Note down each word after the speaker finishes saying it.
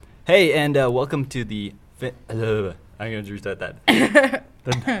Hey, and welcome to the... I'm going to restart that.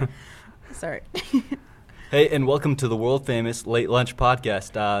 Sorry. Hey, and welcome to the world-famous Late Lunch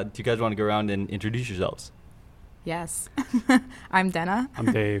Podcast. Do you guys want to go around and introduce yourselves? Yes. I'm Denna.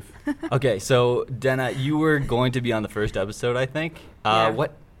 I'm Dave. Okay, so, Denna, you were going to be on the first episode, I think. Yeah.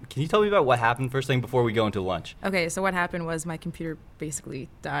 Can you tell me about what happened first thing before we go into lunch? Okay, so what happened was my computer basically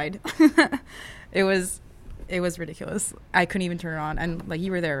died. It was ridiculous. I couldn't even turn it on. And, like,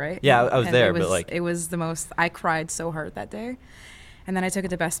 you were there, right? Yeah, I was And there, it was, but, like... It was the most... I cried so hard that day. And then I took it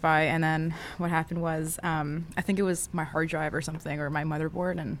to Best Buy, and then what happened was, I think it was my hard drive or something, or my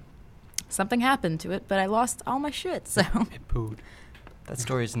motherboard, and something happened to it, but I lost all my shit, so... It pooed. That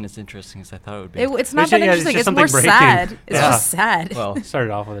story isn't as interesting as I thought it would be. It's not It's that just- yeah, it's interesting. just It's something more breaking. sad. It's Yeah. just sad. Well,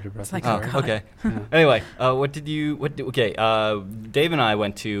 Started off with a depressing It's like, story. oh, God. okay. Yeah. Anyway, Dave and I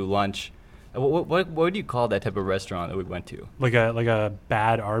went to lunch. What do you call that type of restaurant that we went to? Like a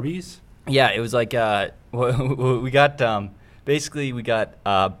bad Arby's. Yeah, it was like we got basically we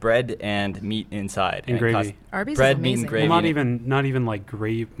got bread and meat inside And it gravy. cost- Arby's bread, is meat, and amazing. gravy. Well, in it. not even like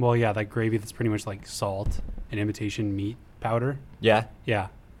gravy. Well, yeah, that gravy that's pretty much like salt and imitation meat powder. Yeah, Yeah.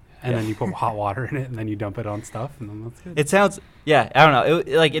 And Yeah. then you put hot water in it, and then you dump it on stuff, and then that's good. it sounds. Yeah, I don't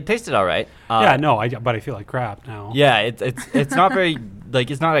know. It tasted all right. Yeah, no, but I feel like crap now. Yeah, it's not very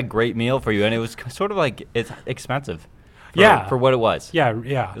it's not a great meal for you, and it was sort of like it's expensive. For what it was. Yeah, It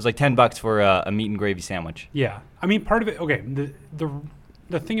yeah, was like $10 for a meat and gravy sandwich. yeah. I mean, part of it. Okay,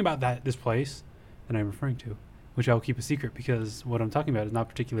 the thing about this place that I'm referring to, which I'll keep a secret because what I'm talking about is not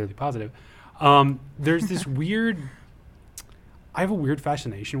particularly positive. There's this weird. I have a weird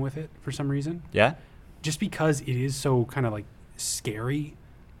fascination with it for some reason, Yeah. just because it is so kind of like scary.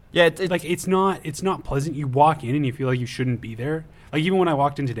 Yeah, it's Like it's not pleasant. You walk in and you feel like you shouldn't be there. Like even when I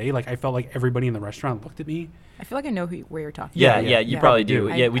walked in today, like I felt like everybody in the restaurant looked at me. I feel like I know where you're talking Yeah, about. yeah, you Yeah. probably do.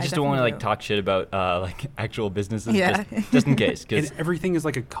 I- Yeah, we I just don't want to definitely like do. talk shit about like actual businesses, Yeah. just in case. And Because everything is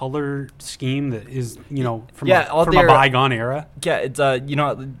like a color scheme that is, from Yeah, all from a their- bygone era. yeah, it's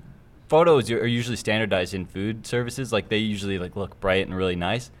photos are usually standardized in food services. Like they usually like look bright and really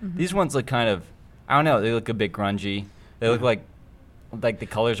nice. Mhm. These ones look kind of, I don't know, they look a bit grungy. They look Yeah. like the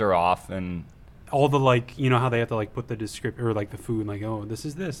colors are off and All the how they have to like put the descriptor or like the food, like, oh, this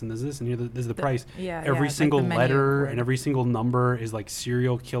is this and this is this and here this is the price. Yeah. Every it's single like the menu letter word. and every single number is like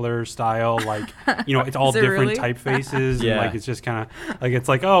serial killer style, like it's all Is it different really? typefaces. Yeah. And like it's just kind of like it's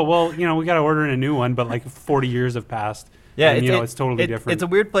like, oh well, we got to order in a new one, but like 40 years have passed. yeah, and, it's totally different. It's a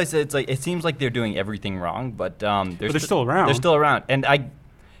weird place. It's like it seems like they're doing everything wrong, but they're still around. They're still around, and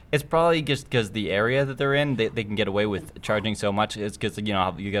it's probably just because the area that they're in, they can get away with charging so much. It's because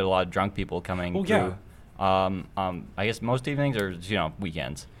you get a lot of drunk people coming Well, through. I guess most evenings or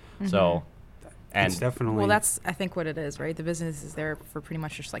weekends. So, and It's definitely Well, that's I think what it is, right? The business is there for pretty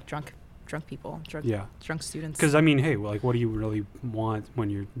much just like drunk people, drunk students. because I mean, hey, well, like, what do you really want when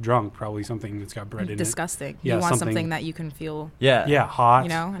you're drunk? Probably something that's got bread in it. disgusting. Yeah, you want something- something that you can feel, Yeah, hot.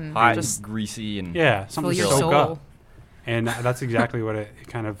 and hot, just greasy, and Yeah, fill something to your soak soul. up. And that's exactly what it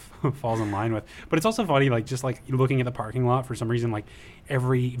kind of falls in line with. But it's also funny, like, just like looking at the parking lot for some reason, like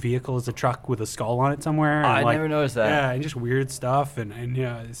every vehicle is a truck with a skull on it somewhere. I and, like, never noticed that. Yeah, and just weird stuff. And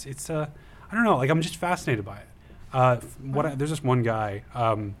yeah, it's I don't know, like I'm just fascinated by it. There's this one guy,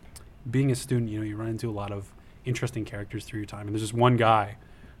 being a student, you run into a lot of interesting characters through your time. And there's this one guy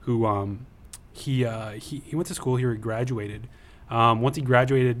who he went to school here, he graduated. Once he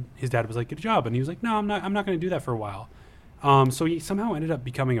graduated, his dad was like, get a job. And he was like, no, I'm not going to do that for a while. So he somehow ended up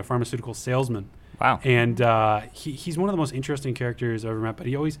becoming a pharmaceutical salesman. Wow. And he's one of the most interesting characters I've ever met. But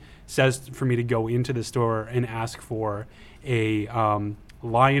he always says for me to go into the store and ask for a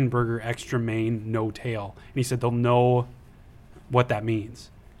Lion Burger extra main, no tail. And he said they'll know what that means.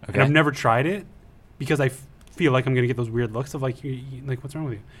 Okay. And I've never tried it because I feel like I'm going to get those weird looks of like what's wrong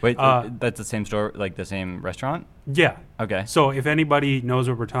with you? Wait, Uh, that's the same store, like the same restaurant? Yeah. Okay. So if anybody knows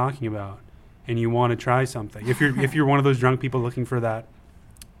what we're talking about and you want to try something, if you're one of those drunk people looking for that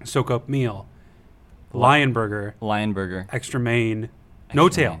soak up meal, Lion Burger, Lion Burger. extra main, no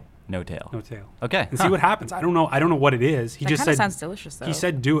Extra tail. main. No tail. No tail. Okay. And see what happens. I don't know what it is. He that just kind of said sounds delicious, though. he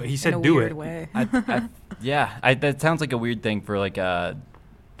said do it. He in said a do weird it. way. That sounds like a weird thing for like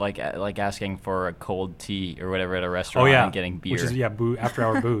asking for a cold tea or whatever at a restaurant Oh yeah. and getting beer. Which is after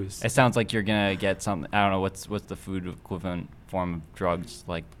hour booze. It sounds like you're gonna get some. I don't know what's the food equivalent form of drugs,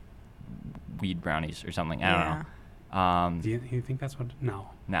 like weed brownies or something. I don't know. Do you think that's what? No.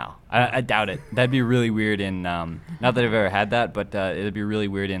 No, I doubt it. That'd be really weird in. Not that I've ever had that, but it'd be really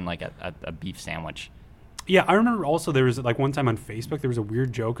weird in like a beef sandwich. Yeah, I remember also there was like one time on Facebook there was a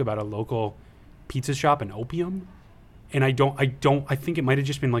weird joke about a local pizza shop in Opium. and I think it might have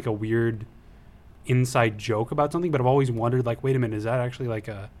just been like a weird inside joke about something, but I've always wondered, like, wait a minute, is that actually like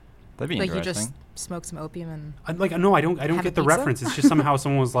a That'd be Like you interesting. just smoke some opium and like, no, I don't Have a get the pizza? reference. It's just somehow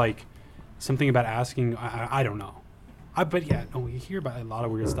someone was like something about asking. I don't know. But yeah, no, you hear about a lot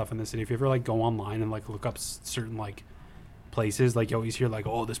of weird stuff in the city. If you ever like go online and like look up certain like places, like you always hear like,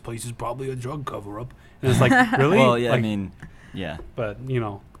 oh, this place is probably a drug cover up, and it's like, really? Well, yeah, Like, I mean, yeah. but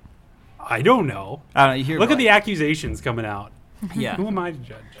I don't know. I don't know. You hear Look about, at the accusations coming out. yeah. Who am I to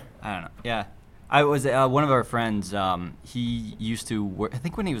judge? I don't know. Yeah. I was one of our friends. He used to work. I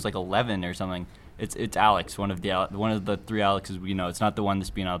think when he was like 11 or something. It's Alex, one of the three Alexes we know. It's not the one that's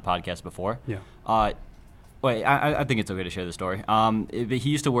been on the podcast before. Yeah. Wait, I think it's okay to share the story. But he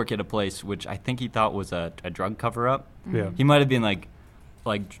used to work at a place which I think he thought was a drug cover up. Yeah. He might have been like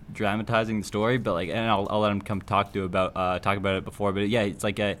dramatizing the story, but like, and I'll let him come talk about it before. But yeah, it's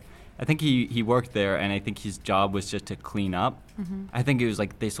like I think he worked there, and I think his job was just to clean up. Mm-hmm. I think it was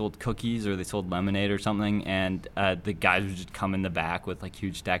like they sold cookies or they sold lemonade or something, and the guys would just come in the back with like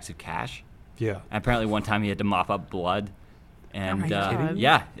huge stacks of cash. Yeah. And apparently one time he had to mop up blood. And my God.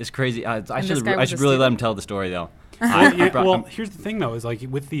 yeah, it's crazy. I this should guy was a really let him student? tell the story though. Well, here's the thing though, is like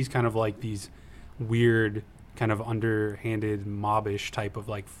with these kind of like these weird kind of underhanded mobbish type of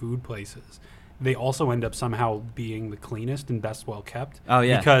like food places, they also end up somehow being the cleanest and best well kept. Oh,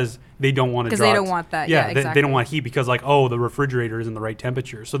 yeah. Because they don't want to. because they don't want that. Yeah, Yeah, they exactly. don't want heat because like, oh, the refrigerator is in the right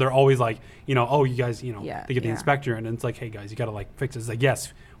temperature, so they're always like, oh, you guys, Yeah, they get the yeah. inspector and it's like, hey guys, you got to like fix it. It's like,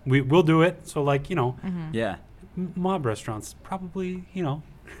 yes, we'll do it. So like, Mm-hmm. Yeah. mob restaurants probably,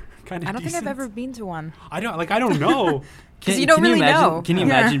 kind of. I don't think I've ever been to one. I don't know. Because you don't really imagine, know. Can you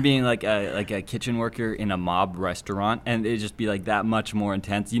Yeah. imagine being like a kitchen worker in a mob restaurant and it just be like that much more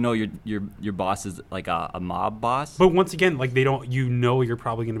intense? Your boss is like a mob boss. But once again, like they don't, you're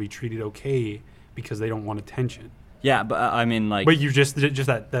probably going to be treated okay because they don't want attention. Yeah, but I mean like. But you just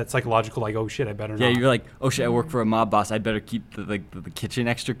that psychological, like, oh shit, I better Yeah, not. you're like, oh shit, I work for a mob boss. I'd better keep the kitchen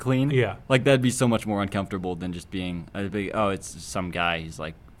extra clean. Yeah. Like that'd be so much more uncomfortable than just being it's some guy. He's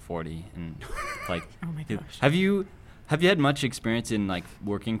like 40 and like. Oh my gosh. Have you had much experience in like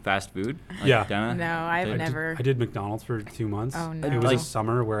working fast food? Like, Yeah. Dana? No, I've Did- never. I did McDonald's for 2 months. Oh, no. It was Like- a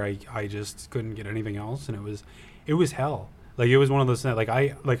summer where I just couldn't get anything else, and it was hell. Like it was one of those things,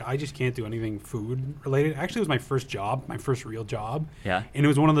 I just can't do anything food related. Actually, it was my first job, my first real job. Yeah. And it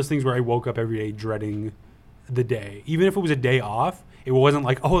was one of those things where I woke up every day dreading the day. Even if it was a day off, it wasn't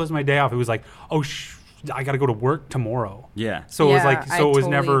like, oh, this is my day off. It was like, oh, I got to go to work tomorrow. Yeah. So it was Yeah, like, I so it was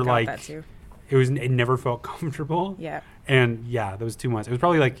totally never got like, that too. it never felt comfortable. Yeah. And yeah, those 2 months. It was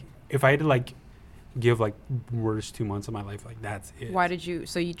probably like, if I had to like give like worst 2 months of my life, like that's it. Why did you?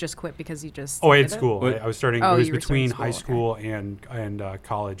 So you just quit because you just. Oh, I had hated it? school. What? I was starting. Oh, it was you were between starting high school, school and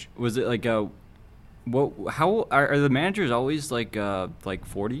college. Was it like how are the managers always like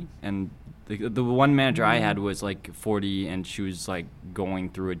 40? And the one manager I had was like 40, and she was like going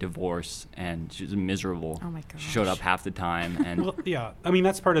through a divorce, and she was miserable. Oh my She showed gosh. up half the time, and Well, yeah. I mean,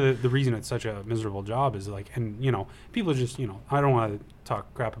 that's part of the reason it's such a miserable job is like, and people just, I don't want to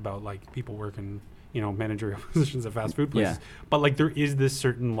talk crap about like people working, managerial positions at fast food places, Yeah. but like there is this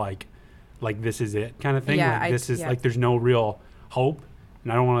certain like this is it kind of thing. Yeah, Like this is yeah. like there's no real hope,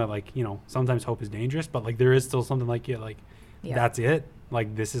 and I don't want to like sometimes hope is dangerous, but like there is still something like Yeah. that's it.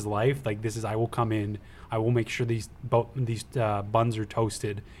 Like this is life. Like this is I will come in. I will make sure these buns are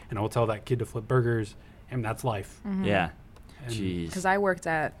toasted, and I will tell that kid to flip burgers, and that's life. yeah, And- jeez. Because I worked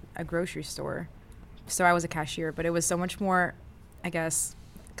at a grocery store, so I was a cashier, but it was so much more, I guess,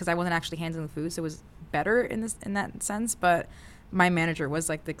 because I wasn't actually handling the food, so it was better in that sense. But my manager was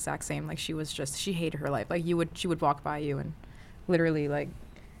like the exact same. Like she hated her life. Like she would walk by you and literally like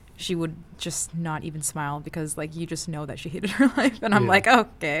she would just not even smile because like you just know that she hated her life. And I'm Yeah. like,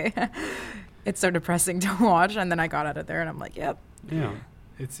 okay, it's so depressing to watch. And then I got out of there and I'm like, yep. Yeah,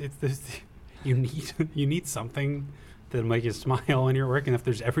 it's this. You need something to make you smile when you're working. If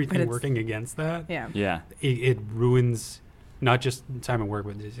there's everything it's- working against that, Yeah. Yeah, it ruins not just time at work,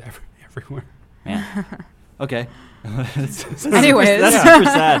 but just everywhere. man. Okay. Anyways. that's super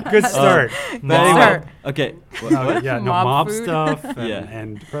sad. Good start. But Good anyway, start. okay. Yeah, no Mob mob food. stuff and, Yeah.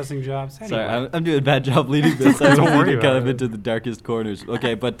 and depressing jobs. Anyway. Sorry, I'm doing a bad job leading this. Don't I'm worry kind about of it. into the darkest corners.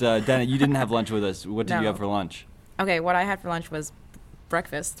 Okay, but Dana, you didn't have lunch with us. What did you No. have for lunch? Okay, what I had for lunch was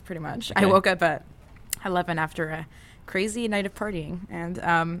breakfast, pretty much. Okay. I woke up at 11 after a crazy night of partying,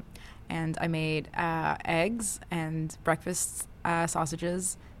 and I made eggs and breakfast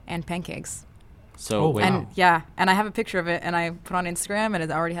sausages and pancakes. So Oh, wait, wow. And yeah, and I have a picture of it, and I put on Instagram, and it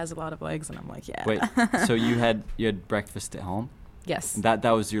already has a lot of legs, and I'm like, yeah. wait. So you had breakfast at home? Yes. That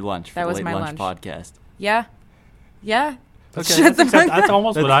was your lunch for That the was late my lunch lunch. podcast. Yeah. Yeah. That's, Shit the bunk. that's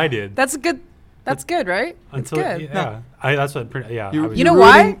almost what I did. That's good. That's good, right? Until It's good. yeah, that's what. Yeah, I was- You know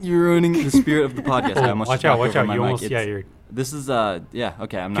why? You're ruining the spirit of the podcast. I almost watch just out! knocked Watch over out! my You mic. almost It's- you're. This is yeah.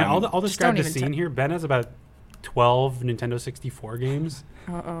 Okay, I'm Okay, not. I'll describe the don't even scene here. Ben has about 12 Nintendo 64 games,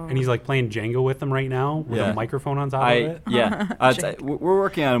 Uh-oh. and he's like playing Jenga with them right now with Yeah. a microphone on top of it. We're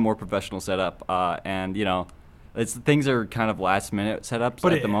working on a more professional setup, and things are kind of last minute setups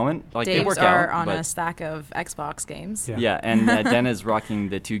But at the moment. Like they Dave's work are out, on but a stack of Xbox games. Yeah. yeah, and Den is rocking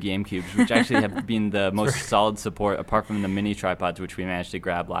the 2 GameCubes, which actually have been the most solid support, apart from the mini tripods, which we managed to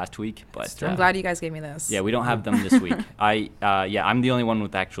grab last week. But I'm glad you guys gave me this. yeah, we don't have them this week. I'm the only one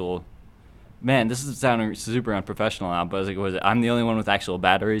with actual. Man, this is sounding super unprofessional now, but I was like, I'm the only one with actual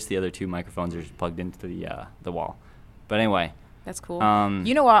batteries. The other 2 microphones are just plugged into the wall. But anyway, That's cool. Um,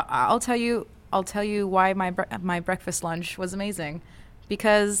 You know what? I'll tell you why my breakfast lunch was amazing,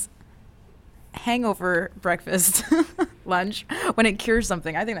 because hangover breakfast lunch, when it cures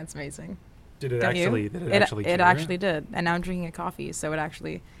something, I think that's amazing. Did it Don't actually? you? Did it actually? It cure actually did, and now I'm drinking a coffee, so it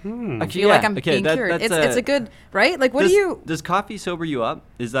actually Hmm. I Okay, feel like yeah, I'm okay, being that- cured. that's It's a good right. Like, what do you? Does coffee sober you up?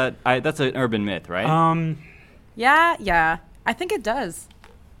 Is that that's an urban myth, right? Yeah. I think it does.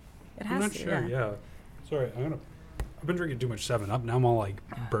 It has I'm not to. sure. Yeah. Sorry, I've been drinking too much 7-Up. Now I'm all like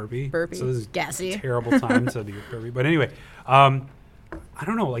burpy. Burpy. So this is Gassy. a terrible time to do burpy. But anyway, I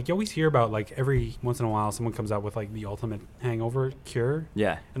don't know. Like you always hear about, like every once in a while, someone comes out with like the ultimate hangover cure.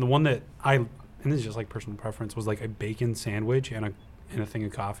 yeah. And the one that and this is just like personal preference, was like a bacon sandwich and a thing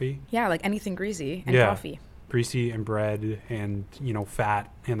of coffee. Yeah, like anything greasy and Yeah. coffee. Greasy and bread and, fat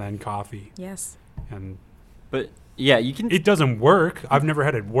and then coffee. Yes. And But yeah, you can. it doesn't work. I've never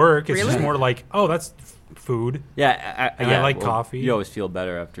had it work. It's just Really? more like, oh, that's food. Yeah, And I like coffee. You always feel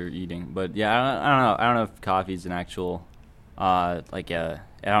better after eating, but yeah, I don't know. I don't know if coffee's an actual, I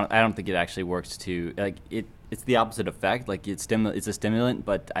don't think it actually works to like it. It's the opposite effect. Like it's a stimulant,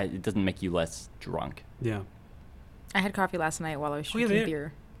 but it doesn't make you less drunk. Yeah. I had coffee last night while I was Oh, yeah, drinking they-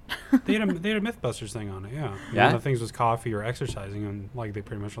 beer. They had a MythBusters thing on it, yeah. Yeah? One of the things was coffee or exercising, and like they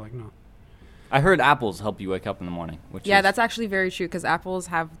pretty much were like, no. I heard apples help you wake up in the morning, which Yeah, is, that's actually very true, because apples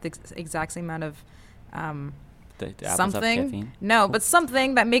have the exact same amount of the apples have something. caffeine. No, but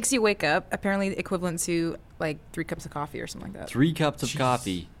something that makes you wake up. Apparently, equivalent to like 3 cups of coffee or something like that. 3 cups of Jeez.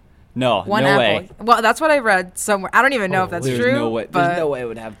 coffee. No, One no apple. way. Well, that's what I read somewhere. I don't even know Oh, if that's There's true. no way. But There's no way I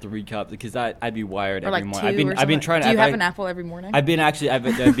would have 3 cups because I'd be wired or every like 2 morning. or I've been something. trying. Do you I've, have an apple every morning? I've been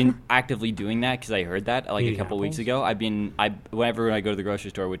actively doing that because I heard that like a Eating couple weeks apples? ago. Whenever I go to the grocery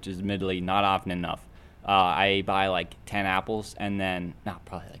store, which is admittedly not often enough, I buy like 10 apples and then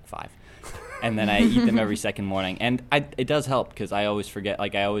probably like 5, and then I eat them every second morning. And it does help because I always forget.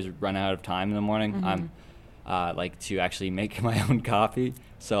 Like I always run out of time in the morning. Mm-hmm. Like to actually make my own coffee.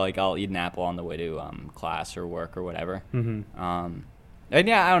 So like I'll eat an apple on the way to class or work or whatever. Mm-hmm. And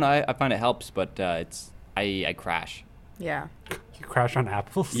yeah, I don't know. I find it helps, but I crash. yeah. You crash on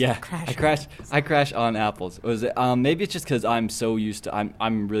apples? Yeah, Crash I crash on apples. Was it? Maybe it's just because I'm so used to.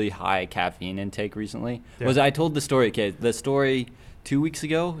 I'm really high caffeine intake recently. Yeah. Was I told the story? Okay, the story 2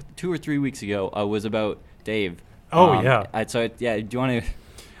 or 3 weeks ago, was about Dave. Oh, yeah. Do you want to?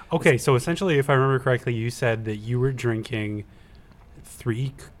 Okay, so essentially, if I remember correctly, you said that you were drinking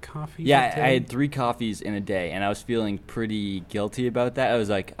 3 coffees Yeah, a day? I had 3 coffees in a day, and I was feeling pretty guilty about that. I was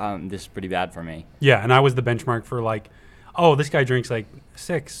like, this is pretty bad for me. Yeah, and I was the benchmark for like, oh, this guy drinks like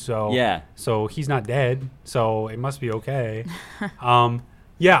 6, so Yeah. so he's not dead, so it must be okay.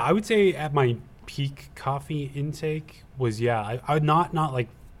 Yeah, I would say at my peak coffee intake was I would not like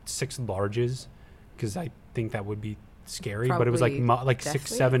 6 larges because I think that would be scary, but it was like Probably like 6,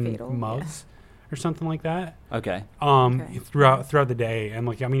 deathly 7 fatal, mugs or something like that. Okay. Okay. Throughout the day, and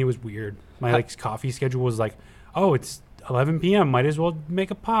like I mean it was weird. My like coffee schedule was like, oh, it's 11 p.m. Might as well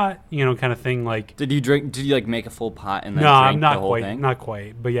make a pot, kind of thing. Like, Did you like make a full pot and then no, drink I'm not the whole quite, thing? not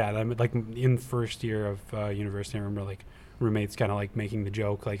quite. But yeah, I'm like in first year of university. I remember like roommates kind of like making the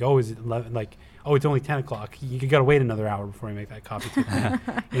joke, like, oh, is it 11? Like, oh, it's only 10 o'clock. You gotta wait another hour before I make that coffee.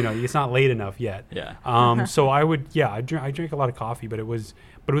 It's not late enough yet. Yeah. So I drank a lot of coffee, but it was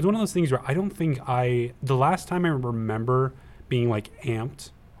one of those things where I don't think the last time I remember being like amped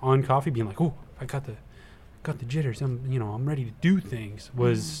on coffee, being like, oh, I got the jitters. I'm ready to do things.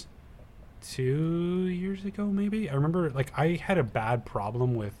 Was 2 years ago, maybe. I remember like I had a bad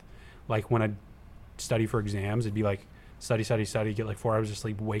problem with like when I'd study for exams, it'd be like study, get like 4 hours of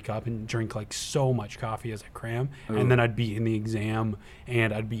sleep, wake up and drink like so much coffee as I cram. Ooh. And then I'd be in the exam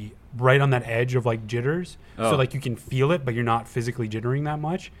and I'd be right on that edge of like jitters. Oh. So like you can feel it, but you're not physically jittering that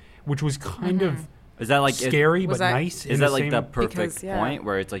much, which was kind of Is that like scary Was but that- nice. Is in that the like same, the perfect Because, yeah. point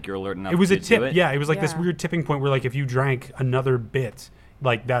where it's like you're alert enough? It was to a tip. Do it? Yeah, it was like this Yeah. weird tipping point where like if you drank another bit,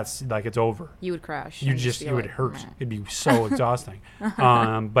 like that's like it's over. You would crash. You and just be it would like, hurt. "Meh." It'd be so exhausting.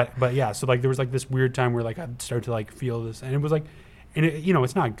 But yeah, so like there was like this weird time where like I'd start to like feel this, and it was like, and it, you know,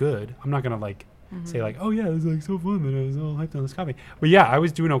 it's not good. I'm not gonna like say like, oh yeah, it was like so fun that I was all hyped on this coffee. But yeah, I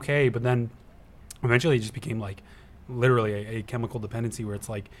was doing okay, but then eventually it just became like literally a chemical dependency where it's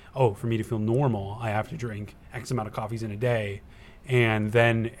like, oh, for me to feel normal, I have to drink X amount of coffees in a day, and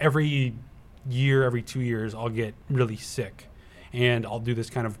then every year, every 2 years, I'll get really sick. And I'll do this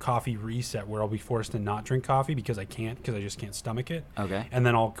kind of coffee reset where I'll be forced to not drink coffee because I just can't stomach it. Okay. And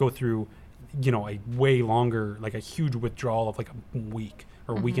then I'll go through, you know, a way longer, like a huge withdrawal of like a week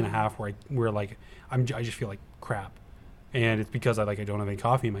or a week and a half where like I just feel like crap. And it's because I don't have any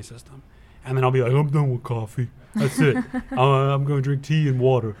coffee in my system. And then I'll be like, I'm done with coffee. That's it. I'm going to drink tea and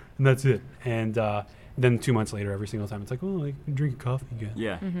water, and that's it. And then 2 months later, every single time, it's like, oh, I can drink coffee again.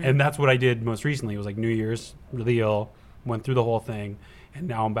 Yeah. And that's what I did most recently. It was like New Year's, really ill, went through the whole thing, and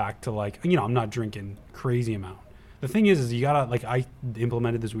now I'm back to like, you know, I'm not drinking crazy amount. The thing is you gotta, like, I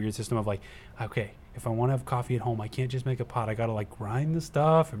implemented this weird system of like, okay, if I want to have coffee at home, I can't just make a pot. I gotta like grind the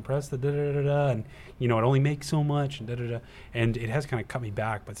stuff and press the da-da-da-da, and you know, it only makes so much and da-da-da. And it has kind of cut me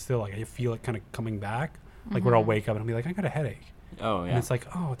back, but still, like, I feel it kind of coming back, like where I'll wake up and I'll be like, I got a headache. Oh And yeah. it's like,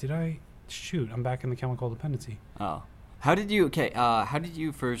 oh, shoot, I'm back in the chemical dependency. Oh. How did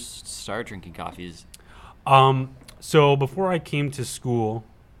you first start drinking coffees? So before I came to school,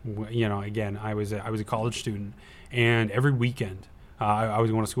 you know, again, I was a college student, and every weekend, I was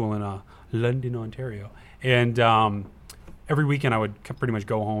going to school in London, Ontario, and every weekend I would pretty much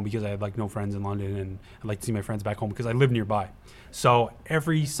go home because I had like no friends in London, and I'd like to see my friends back home because I live nearby. So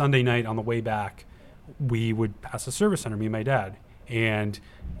every Sunday night on the way back, we would pass a service center, me and my dad, and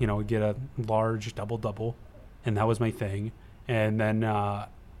you know, get a large double, and that was my thing, and then I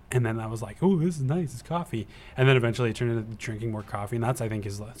was like, oh, this is nice, it's coffee. And then eventually it turned into drinking more coffee. And that's, I think,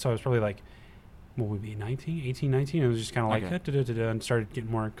 so I was probably like, what would be, 18, 19? It was just kind of like, Okay. da-da-da-da-da, and started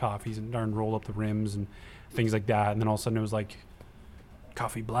getting more coffees and roll up the rims and things like that. And then all of a sudden it was like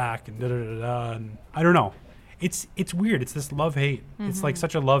coffee black and da-da-da-da. And I don't know. It's weird. It's this love-hate. It's like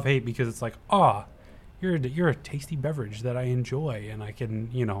such a love-hate because it's like, you're a tasty beverage that I enjoy. And I can,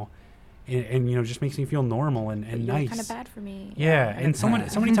 you know, and you know, just makes me feel normal and But nice. you're kind of bad for me. Yeah, and so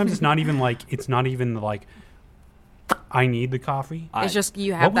many times it's not even like I need the coffee. It's just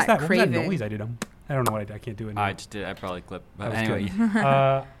you have What was that that craving. noise I did? I don't know what I can't do it. Now. I just did. I probably clipped. But That was anyway,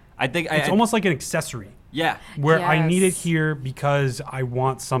 good. I think it's almost like an accessory yeah. where I need it Yes. here because I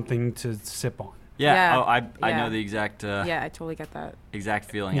want something to sip on. Yeah. Yeah. Oh, I Yeah. know the exact Yeah, I totally get that. exact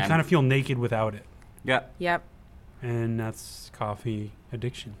feeling. You I'm- kind of feel naked without it, yeah. Yep. and that's coffee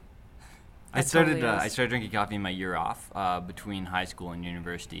addiction. I It started totally is. I started drinking coffee in my year off between high school and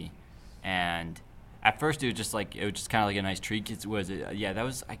university, and at first it was just kind of like a nice treat. I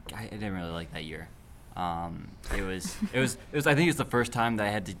didn't really like that year. It was I think it's the first time that I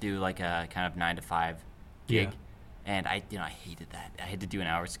had to do like a kind of 9 to 5 gig, Yeah. and I hated that. I had to do an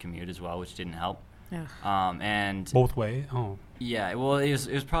hour's commute as well, which didn't help. Ugh. And Both ways. Oh, yeah, well, it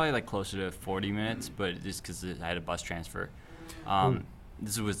was probably like closer to 40 minutes, but just because I had a bus transfer.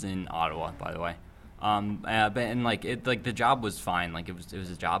 This was in Ottawa, by the way. But and like the job was fine, like it was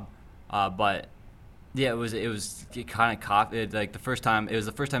a job, but yeah, it was kind of coffee. It was the first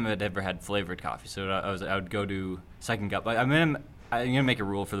time I'd ever had flavored coffee. So I would go to Second Cup. I'm gonna make a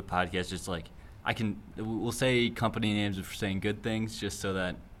rule for the podcast, just like we'll say company names if we're saying good things, just so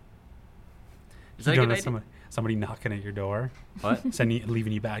that. Is that a you good don't idea? have somebody knocking at your door, What?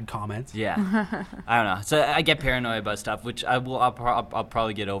 leaving you bad comments. Yeah, I don't know. So I get paranoid about stuff, which I'll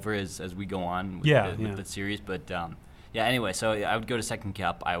probably get over as we go on with the series. But yeah. Anyway, so I would go to Second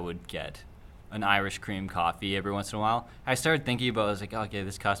Cup. I would get an Irish cream coffee every once in a while. I started thinking about. I was like, okay,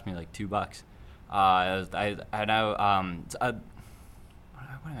 this cost me like $2.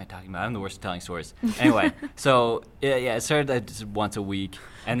 What am I talking about? I'm the worst at telling stories. Anyway, so yeah, it started just once a week,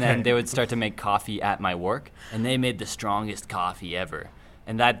 and then they would start to make coffee at my work, and they made the strongest coffee ever,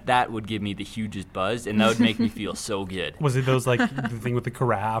 and that would give me the hugest buzz, and that would make me feel so good. Was it those like the thing with the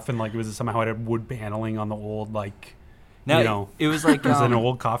carafe and like was it somehow it had wood paneling on the old like Now, you know it was like was it an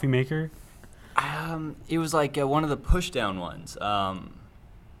old coffee maker? it was like one of the push down ones. I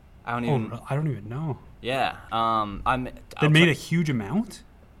don't even. I don't even know. Yeah. They made a huge amount.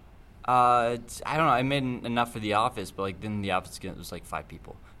 I don't know. I made enough for the office, but like then the office was like 5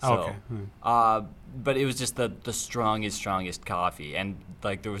 people. So, Okay. but it was just the strongest coffee, and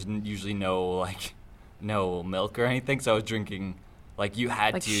like there was usually no milk or anything. So I was drinking like you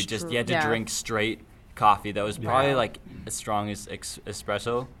had Like to drink straight, coffee that was probably Yeah. like as strong as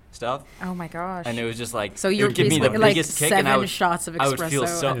espresso stuff, Oh my gosh. and it was just like So it you're would give me the basically like biggest kick, and I 7 would shots of I would feel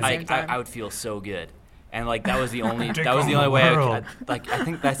espresso so at the same time. I would feel so good, and like that was the only Drink that was the all only the way world. I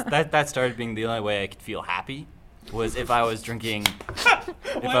think that started being the only way I could feel happy, was if I was drinking. Why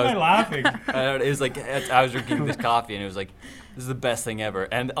am I laughing? I don't know, it was like I was drinking this coffee, and it was like, this is the best thing ever.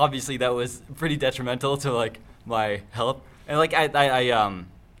 And obviously that was pretty detrimental to like my health. And like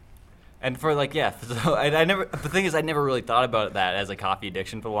and for like so I never. The thing is, I never really thought about that as a coffee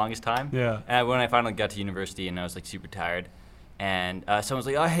addiction for the longest time. Yeah. And when I finally got to university and I was like super tired, and someone was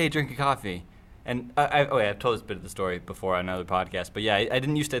like, "Oh, hey, drink a coffee." And I've told this bit of the story before on another podcast, but yeah, I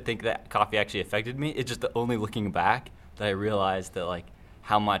didn't used to think that coffee actually affected me. It's just only looking back that I realized that like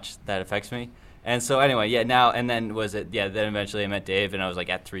how much that affects me. And so anyway, yeah, now and then then eventually I met Dave, and I was like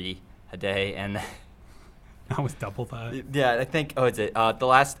at 3 a day, and That was double that. yeah, I think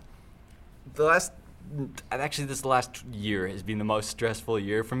actually this last year has been the most stressful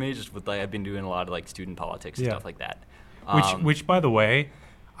year for me, just with like I've been doing a lot of like student politics and Yeah. stuff like that. Which, by the way,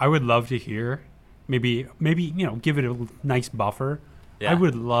 I would love to hear. Maybe give it a nice buffer. Yeah. I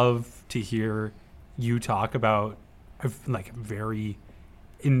would love to hear you talk about like a very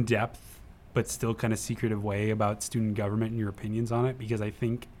in-depth but still kind of secretive way about student government and your opinions on it, because I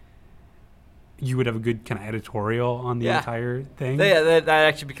think you would have a good kind of editorial on the Yeah. entire thing. Yeah, that'd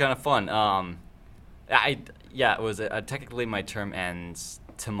actually be kind of fun. It was technically my term ends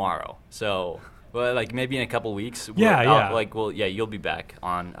tomorrow, so well, like maybe in a couple weeks. You'll be back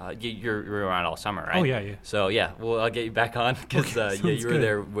on. You're around all summer, right? Oh, yeah. So yeah, well, I'll get you back on because Okay, you sounds were good.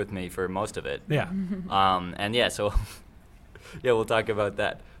 there with me for most of it. Yeah. And yeah, so yeah, we'll talk about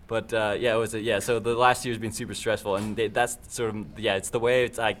that. But so the last year's been super stressful, and that's sort of it's the way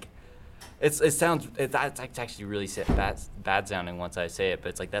it's like. It's actually really bad sounding once I say it, but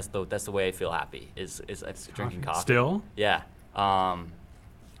it's like that's the way I feel happy is drinking coffee. Still? Yeah.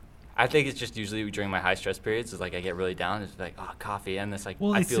 I think it's just usually during my high stress periods. It's like I get really down. It's like coffee, and it's like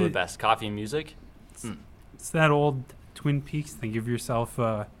Well, I it's feel the a- best. Coffee and music. It's that old Twin Peaks thing. Give yourself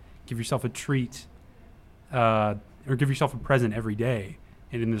a treat, or give yourself a present every day.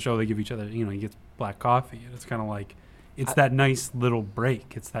 And in the show, they give each other, he gets black coffee. And it's kind of like, it's that nice little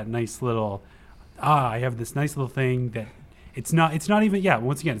break. It's that nice little, I have this nice little thing that it's not even,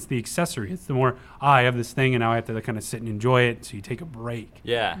 once again, it's the accessory. It's the more, I have this thing and now I have to kind of sit and enjoy it. So you take a break.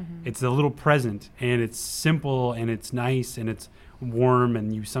 Yeah. It's a little present, and it's simple, and it's nice, and it's warm,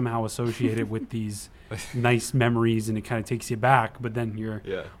 and you somehow associate it with these nice memories, and it kind of takes you back. But then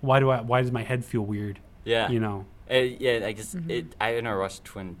why does my head feel weird? Yeah. You I guess I never watched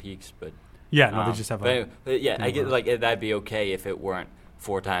Twin Peaks, but Yeah, no, they just have I get like that'd be okay if it weren't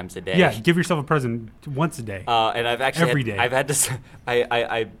 4 times a day. Yeah, give yourself a present once a day. And I've actually Every day. I've had to.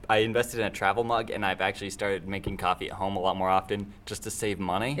 I invested in a travel mug, and I've actually started making coffee at home a lot more often just to save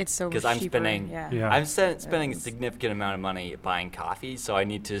money. It's so much because I'm cheaper, spending. yeah. I'm spending a It is. significant amount of money buying coffee, so I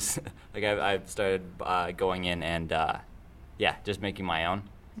need to I've started going in and just making my own.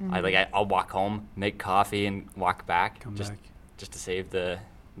 I'll walk home, make coffee, and walk back Come just back. just to save the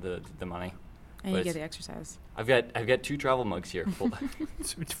money. And But you get it's- the exercise. I've got 2 travel mugs here. Full.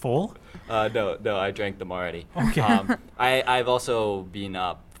 It's full? No, I drank them already. Okay. I've also been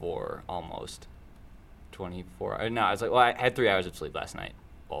up for almost 24. No, I was like, I had 3 hours of sleep last night.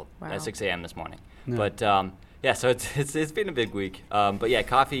 Well, Wow. at 6 a.m. this morning. Yeah. But so it's been a big week. But yeah,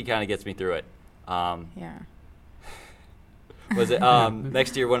 coffee kind of gets me through it. Yeah. Was it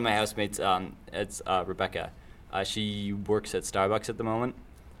next year? One of my housemates, it's Rebecca. She works at Starbucks at the moment.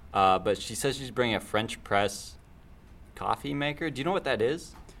 But she says she's bringing a French press coffee maker. Do you know what that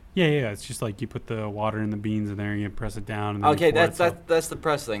is? Yeah. It's just like you put the water in the beans in there and you press it down. And then Okay, you pour it, so- that's the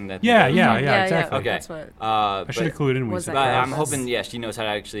press thing. That Yeah, that- yeah, exactly. Okay. That's what. I should have clued in when we Was said that But that. I'm process? hoping, she knows how to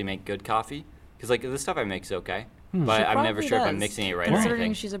actually make good coffee. Because, the stuff I make is okay. Hmm. But She I'm never probably sure if I'm does, mixing it right or Considering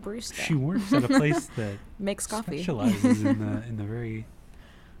anything. she's a barista. She works at a place that makes coffee. specializes in the very,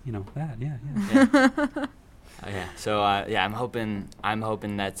 that. Yeah. Yeah. So, I'm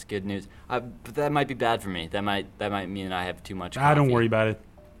hoping that's good news. But that might be bad for me. That might mean I have too much coffee. Don't worry about it.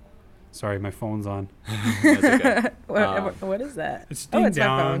 Sorry, my phone's on. That's okay. What is that? It's Oh, ding it's my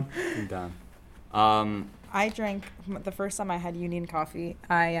down. phone. I'm done. I drank the first time I had Union coffee.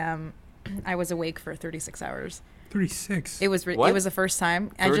 I was awake for 36 hours. 36. It was What? it was the first time.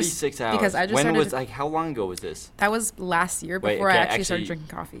 36 hours. Because I just when started. was how long ago was this? That was last year Wait, before okay, I actually started actually-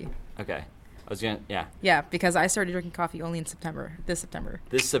 drinking coffee. Okay. I was gonna Yeah, because I started drinking coffee only in September. This September.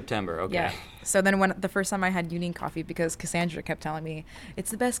 this September. Okay. Yeah. So then when the first time I had Union coffee, because Cassandra kept telling me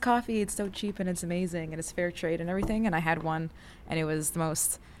it's the best coffee, it's so cheap and it's amazing and it's fair trade and everything, and I had one, and it was the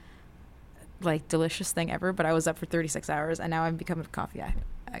most like delicious thing ever, but I was up for 36 hours and now I've become a coffee addict.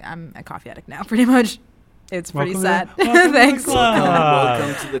 I'm a coffee addict now, pretty much. It's pretty sad. Thanks.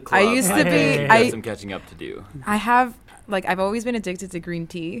 Welcome to the club. I used to be. You got some catching up to do. I have I've always been addicted to green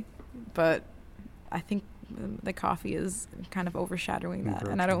tea, but I think the coffee is kind of overshadowing that,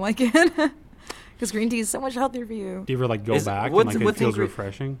 and I don't like it because green tea is so much healthier for you. Do you ever like go back and like it feels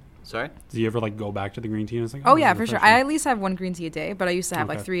refreshing? Sorry? Do you ever like go back to the green tea and it's like, oh yeah, for sure. I at least have one green tea a day, but I used to have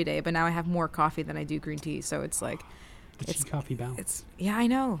like 3 a day, but now I have more coffee than I do green tea, so it's like the tea coffee balance. It's I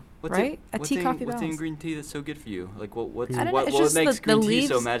know, right? A tea coffee balance. What's in green tea that's so good for you? Like what the makes green tea leaves,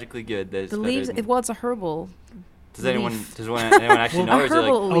 so magically good? The leaves. Well, it's a herbal. Does anyone actually know? Or is it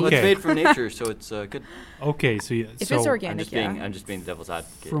like, okay. It's made from nature, so it's good? Okay, so if it's organic, I'm just being devil's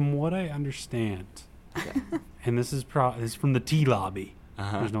advocate. From what I understand, and this is from the tea lobby.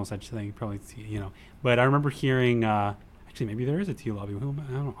 There's no such thing, probably, But I remember hearing, actually, maybe there is a tea lobby. I don't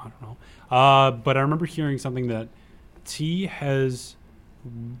know. But I remember hearing something that tea is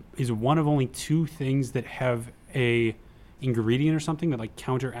one of only 2 things that have a ingredient or something that like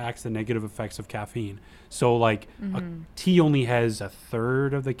counteracts the negative effects of caffeine. So like tea only has a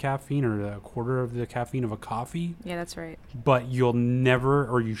third of the caffeine or a quarter of the caffeine of a coffee. Yeah, that's right. But you'll never,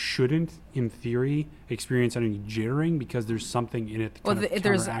 or you shouldn't, in theory, experience any jittering because there's something in it that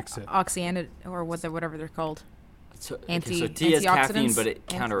there's counteracts it. Oxyantid or whatever they're called. So tea has caffeine, but it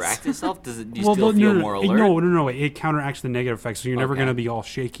counteracts itself? Do you still feel more alert? No. It counteracts the negative effects, so you're never going to be all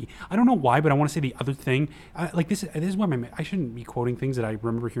shaky. I don't know why, but I want to say the other thing. This is why I shouldn't be quoting things that I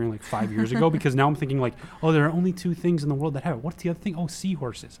remember hearing like 5 years ago, because now I'm thinking like, oh, there are only 2 things in the world that have it. What's the other thing? Oh,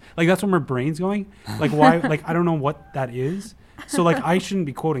 seahorses. Like, that's where my brain's going. Like, why? Like, I don't know what that is. So, like, I shouldn't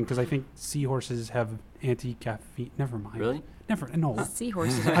be quoting because I think seahorses have anti-caffeine. Never mind. Really? No.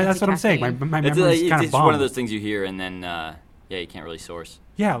 Seahorses. That's what I'm saying. My memory's kind of It's one of those things you hear and then you can't really source.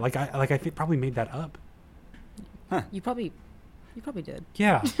 Yeah, I think probably made that up. Huh. You probably did.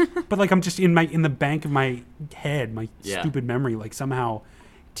 Yeah, but like I'm just in the bank of my head, my stupid memory. Like somehow,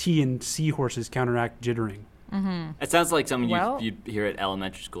 tea and seahorses counteract jittering. Mm-hmm. It sounds like something you'd hear at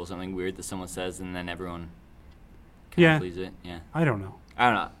elementary school. Something weird that someone says, and then everyone kind of believes it. Yeah. I don't know.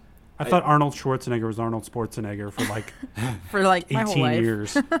 I thought Arnold Schwarzenegger was Arnold Schwarzenegger for like 18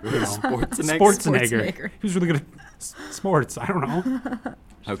 years. Schwarzenegger. He was really good at sports. I don't know.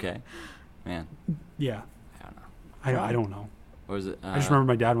 Okay, man. Yeah. I don't know. I don't know. What was it? I just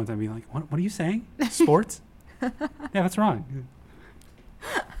remember my dad one time being like, "What are you saying? Sports? Yeah, that's wrong."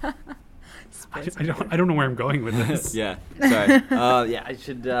 I don't know where I'm going with this. Yeah, sorry. I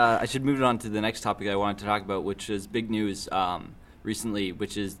should move on to the next topic I wanted to talk about, which is big news recently,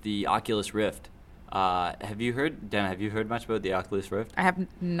 which is the Oculus Rift. Have you heard much about the Oculus Rift? I have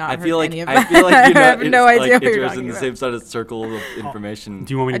not heard any of I feel like I have no idea what you're in talking the about. same sort of circle of information.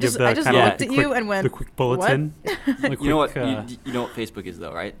 Do you want me to give I just looked at you and went, the quick bulletin? You know what? You know what Facebook is,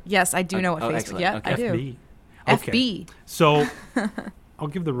 though, right? Yes, I do know what Facebook. Excellent. Yeah, Okay. I do. FB. Okay. FB. So I'll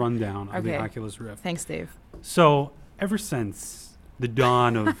give the rundown of the Oculus Rift. Thanks, Dave. So ever since the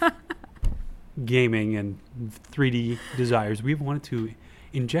dawn of gaming and 3D desires, we've wanted to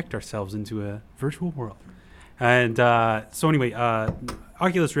inject ourselves into a virtual world. And so anyway,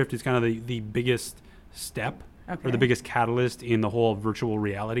 Oculus Rift is kind of the biggest step or the biggest catalyst in the whole virtual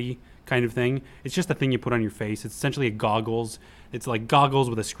reality kind of thing. It's just a thing you put on your face. It's essentially a goggles. It's like goggles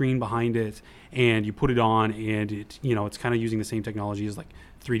with a screen behind it, and you put it on, and it's kind of using the same technology as like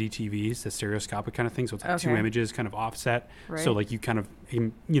 3D TVs, the stereoscopic kind of thing. So it's like 2 images kind of offset. Right. So like you kind of,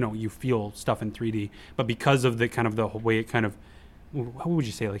 you feel stuff in 3D. But because of the kind of the way it kind of, how would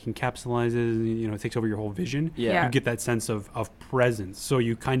you say, like encapsulizes, it takes over your whole vision. Yeah. You get that sense of presence. So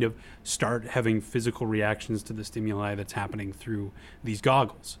you kind of start having physical reactions to the stimuli that's happening through these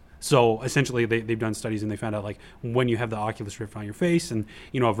goggles. So essentially they've done studies and they found out like when you have the Oculus Rift on your face and,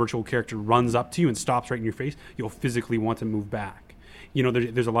 a virtual character runs up to you and stops right in your face, you'll physically want to move back.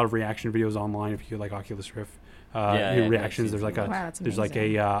 There's a lot of reaction videos online if you like Oculus Rift. Reactions. There's like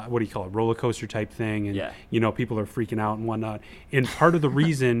a what do you call it, roller coaster type thing, and people are freaking out and whatnot. And part of the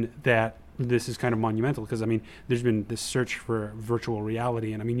reason that this is kind of monumental, because there's been this search for virtual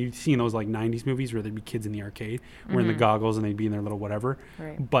reality, and you've seen those like 90s movies where there'd be kids in the arcade wearing the goggles and they'd be in their little whatever.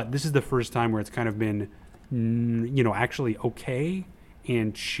 Right. But this is the first time where it's kind of been actually okay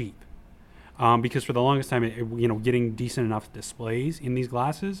and cheap. Because for the longest time, getting decent enough displays in these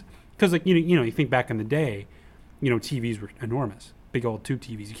glasses, because you think back in the day, TVs were enormous, big old tube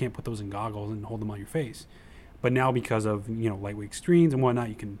TVs. You can't put those in goggles and hold them on your face. But now because of, lightweight screens and whatnot,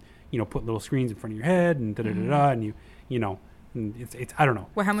 you can, put little screens in front of your head and and And it's I don't know.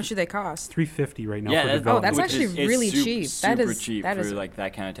 Well, how much do they cost? $350 right now Yeah, for that's, development. that's which actually is really super, cheap. Super That is- cheap that for is- like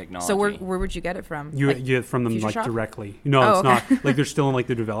that kind of technology. So where would you get it from? You Like, get it from them Future like Shop? directly. No, Oh, it's okay. not. Like they're still in like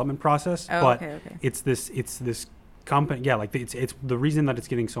the development process. Oh, but okay. it's this company. Yeah, like it's the reason that it's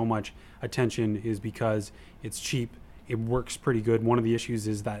getting so much attention is because it's cheap. It works pretty good. One of the issues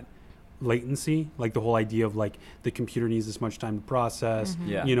is that latency, like the whole idea of like the computer needs this much time to process,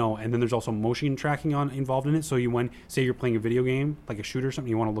 Yeah. you know, and then there's also motion tracking involved in it. So say you're playing a video game, like a shooter or something,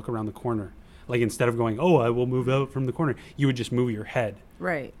 you want to look around the corner. Like instead of going, oh, I will move out from the corner, you would just move your head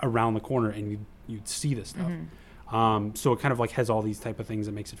Right. around the corner and you'd see this stuff. So it kind of like has all these type of things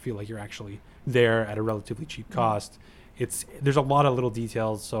that makes it feel like you're actually there at a relatively cheap cost. There's a lot of little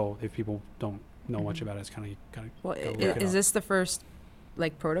details, so if people don't know much about it, it's kind of Well, gotta look it is up. this the first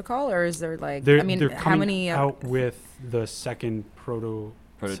like protocol, or is there like? They're, I mean, they're how coming many? out with the second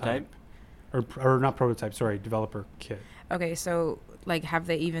prototype. or not prototype, sorry, developer kit. Okay, so like, have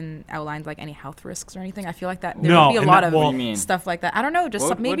they even outlined like any health risks or anything? I feel like that there No, would be a and lot that- of well- What do you mean? stuff like that. I don't know, just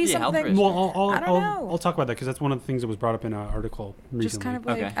What some, maybe would be a health something. risk? Well, I don't know. I'll talk about that because that's one of the things that was brought up in an article recently. Just kind of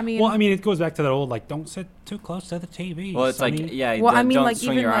like, Okay. I mean, Well, I mean, it goes back to that old like, don't sit too close to the TV. Well, it's Sonny. like, yeah, Well, I mean, don't like,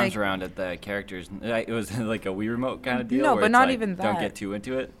 swing even your arms like- around at the characters. It was like a Wii remote kind of deal. No, where but it's not like, even Don't that. get too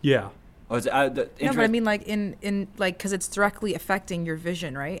into it. Yeah. Oh, it's, no, but I mean, like in like, because it's directly affecting your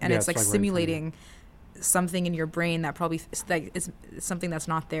vision, right? And Yeah, it's like it's, like, right in front of you. simulating something in your brain that probably like is something that's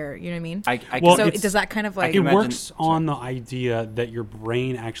not there. You know what I mean? Well, So it's- does that kind of like? It imagine- works on the idea that your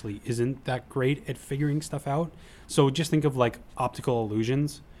brain actually isn't that great at figuring stuff out. So just think of like optical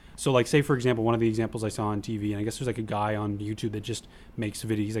illusions. So like say for example, one of the examples I saw on TV, and I guess there's like a guy on YouTube that just makes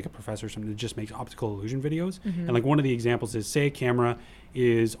videos, he's like a professor or something that just makes optical illusion videos. Mm-hmm. And like one of the examples is say a camera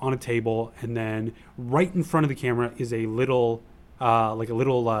is on a table and then right in front of the camera is a little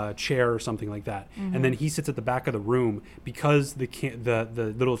chair or something like that, and then he sits at the back of the room because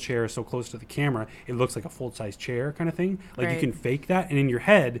the little chair is so close to the camera, it looks like a full-size chair kind of thing. Like you Right. can fake that, and in your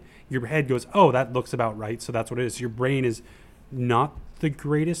head goes, oh, that looks about right, so that's what it is. So your brain is not the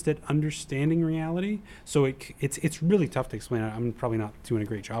greatest at understanding reality, so it's really tough to explain. I'm probably not doing a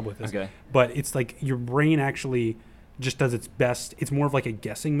great job with this, Okay. but it's like your brain actually just does its best. It's more of like a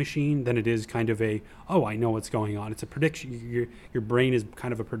guessing machine than it is kind of I know what's going on. It's a prediction. Your brain is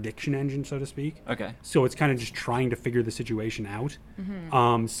kind of a prediction engine, so to speak. Okay. So it's kind of just trying to figure the situation out.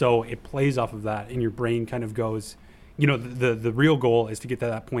 So it plays off of that, and your brain kind of goes, the real goal is to get to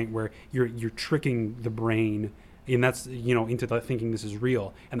that point where you're tricking the brain, and that's into the thinking this is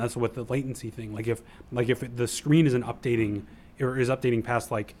real, and that's what the latency thing. Like if the screen isn't updating or is updating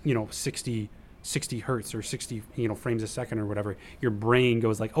past 60 hertz or 60 frames a second or whatever, your brain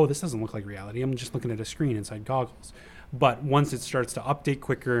goes like, oh, this doesn't look like reality, I'm just looking at a screen inside goggles. But once it starts to update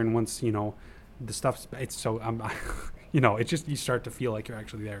quicker, and once the stuff's, it's so it's just, you start to feel like you're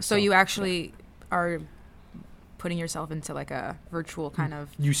actually there. So you actually are putting yourself into like a virtual kind of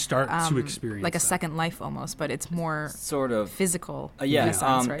you start to experience like a that. second life almost, but it's more Sort of. physical. Yeah. in a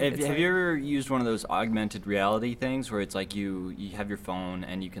sense, right? Have It's you like- ever used one of those augmented reality things where it's like you have your phone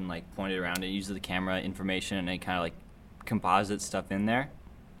and you can like point it around and use the camera information and it kind of like composites stuff in there?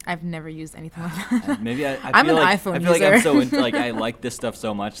 I've never used anything like that. Maybe I I'm feel an like iPhone I feel like I'm user. so into, like I like this stuff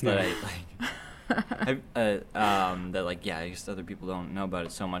so much that Yeah. that like I guess other people don't know about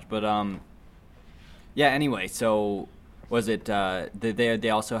it so much. But yeah. Anyway, so was it they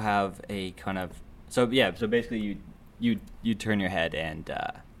also have a kind of so basically you turn your head and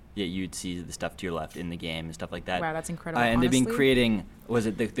you'd see the stuff to your left in the game and stuff like that. Wow, that's incredible. And they've been honestly. creating, was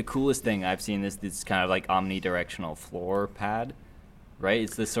it the coolest thing I've seen, this kind of like omnidirectional floor pad, right?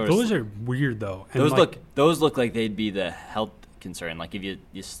 It's this sort of... Those are weird though. And Those look like they'd be the health concern. Like if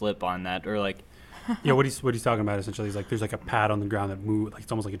you slip on that or like... yeah, what he's talking about essentially is like there's like a pad on the ground that moves, like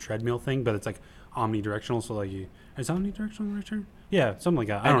it's almost like a treadmill thing, but it's like omnidirectional. So like is omnidirectional the right term? Yeah, something like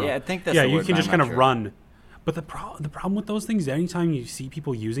that. I don't know. I think that's yeah. the You word, can but just I'm kind not of sure. run. But the problem with those things, anytime you see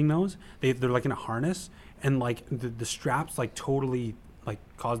people using those, they're like in a harness, and like the straps like totally like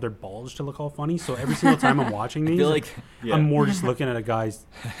cause their bulge to look all funny. So every single time I'm watching these, feel like- yeah. I'm more just looking at a guy's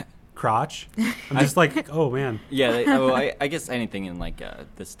crotch. I'm just like, oh man. Yeah, I guess anything in like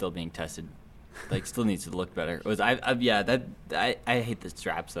that's still being tested, like still needs to look better. I hate the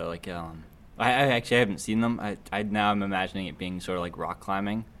straps though. Like I actually haven't seen them. I'm imagining it being sort of like rock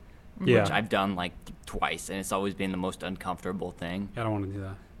climbing, Yeah. which I've done like twice, and it's always been the most uncomfortable thing. I don't want to do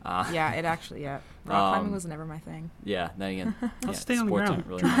that. Yeah, it actually, rock climbing Um, was never my thing. Yeah, then again, Let's stay on the sports ground. aren't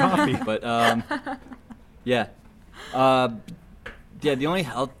really Drink my coffee. thing. But yeah, the only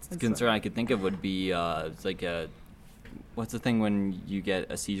health concern I could think of would be it's like what's the thing when you get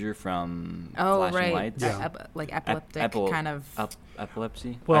a seizure from Oh, flashing right. lights? Yeah. Like epileptic kind of.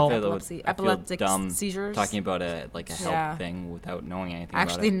 Epilepsy. Well- Epilepsy. I feel Epileptic dumb seizures. talking about a health Yeah. thing without knowing anything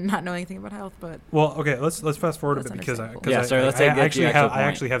Actually, about it. not knowing anything about health, but Well, okay, let's fast forward a That's bit because understandable. Yeah, sorry, let's get to the actually actual have I point.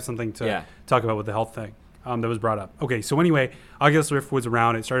 actually have something to Yeah. talk about with the health thing that was brought up. Okay, so anyway, Oculus Rift was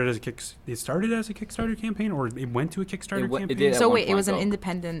around. It started as a Kickstarter campaign, or it went to a Kickstarter It campaign. did at so one wait, it point, was an though. Oh.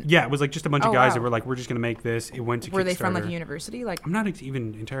 independent. Yeah, it was like just a bunch of Oh, guys wow. that were like, "We're just gonna make this." It went to Were Kickstarter. they from like a university? Like, I'm not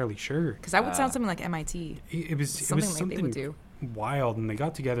even entirely sure. because that would sound something like MIT. It was Something like something they would do. wild, and they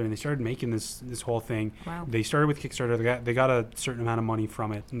got together and they started making this whole thing. Wow. They started with Kickstarter. They got a certain amount of money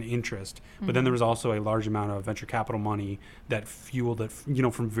from it and interest, but then there was also a large amount of venture capital money that fueled it,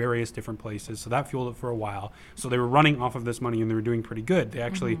 from various different places. So that fueled it for a while. So they were running off of this money and they were doing pretty good. They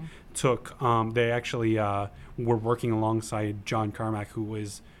actually were working alongside John Carmack, who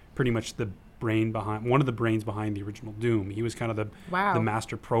was pretty much one of the brains behind the original Doom. He was kind of the Wow.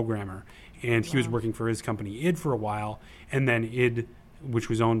 master programmer, and he was Wow. working for his company id for a while, and then id, which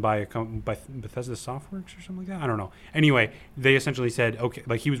was owned by by Bethesda Softworks or something like that. I don't know. Anyway, they essentially said, okay,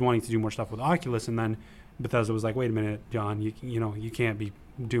 like he was wanting to do more stuff with Oculus, and then Bethesda was like, wait a minute, John, you can't be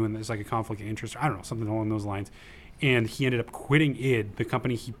doing this, like a conflict of interest. I don't know, something along those lines. And he ended up quitting id, the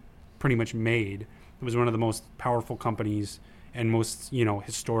company he pretty much made. It was one of the most powerful companies and most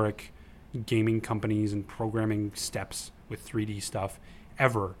historic gaming companies and programming steps with 3D stuff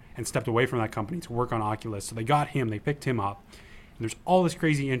ever, and stepped away from that company to work on Oculus. So they got him, they picked him up, and there's all this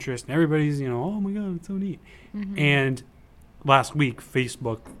crazy interest, and everybody's, oh my God, it's so neat. And last week,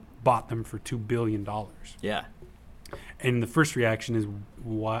 Facebook bought them for $2 billion. Yeah. And the first reaction is,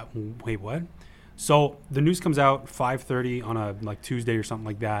 what? Wait, what? So the news comes out 5:30 on a Tuesday or something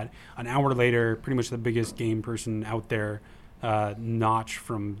like that. An hour later, pretty much the biggest game person out there, Notch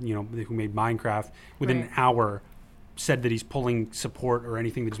from who made Minecraft, within an Right. hour said that he's pulling support or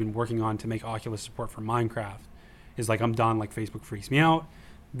anything that he's been working on to make Oculus support for Minecraft. Is like, I'm done. Like, Facebook freaks me out.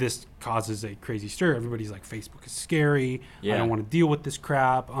 This causes a crazy stir. Everybody's like, Facebook is scary. I Yeah. don't want to deal with this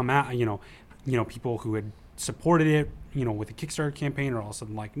crap. I'm at people who had supported it with a Kickstarter campaign are all of a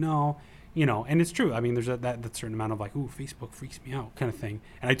sudden like, no. And it's true. I mean, there's that certain amount of like, ooh, Facebook freaks me out kind of thing.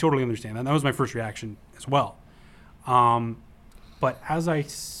 And I totally understand that. That was my first reaction as well. But as I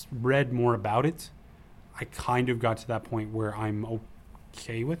read more about it, I kind of got to that point where I'm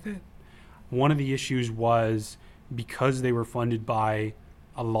okay with it. One of the issues was because they were funded by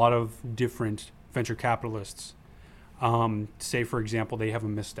a lot of different venture capitalists. Say, for example, they have a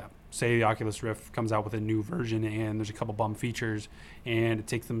misstep. Say the Oculus Rift comes out with a new version and there's a couple bum features and it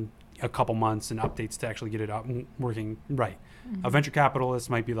takes them a couple months and updates to actually get it up and working right. A venture capitalist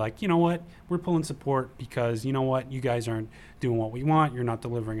might be like, you know what, we're pulling support because you know what, you guys aren't doing what we want. You're not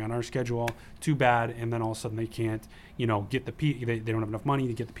delivering on our schedule. Too bad. And then all of a sudden they can't, get they don't have enough money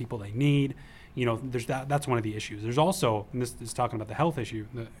to get the people they need. There's that's one of the issues. There's also, and this is talking about the health issue,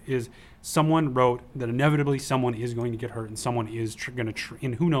 is someone wrote that inevitably someone is going to get hurt and someone is going to,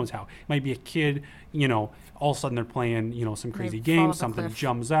 and who knows how. It might be a kid, all of a sudden they're playing, some crazy fall game, off a something cliff.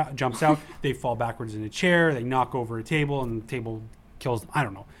 jumps out, they fall backwards in a chair, they knock over a table, and the table kills them. I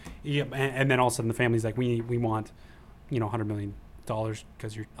don't know. Yeah, and then all of a sudden the family's like, we want, $100 million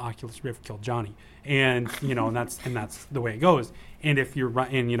because your Oculus Rift killed Johnny, and and that's the way it goes. And if you're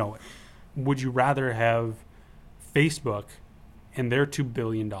would you rather have Facebook and their $2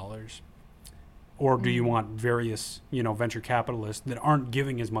 billion, or do you want various venture capitalists that aren't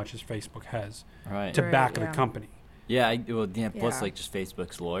giving as much as Facebook has Right. to Right, back yeah. the company? Yeah. Plus, Yeah. like, just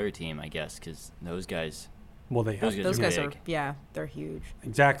Facebook's lawyer team, I guess, because those guys. Well, they have Those Those guys big. they're huge.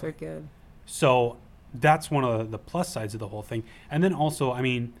 exactly. They're good. So that's one of the plus sides of the whole thing. And then also, I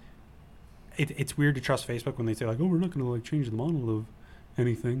mean, it's weird to trust Facebook when they say like, oh, we're not going to change the model of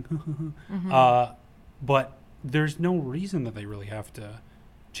anything. But there's no reason that they really have to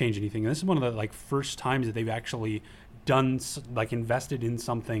change anything. And this is one of the first times that they've actually done invested in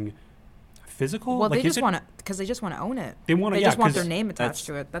something physical. Well, they is just it- want to, because they just want to own it. They wanna- They yeah, just want 'cause their name that's- attached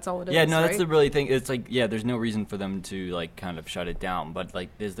to it. That's all it is. Yeah, no, that's right? the really thing. It's like, yeah, there's no reason for them to kind of shut it down. But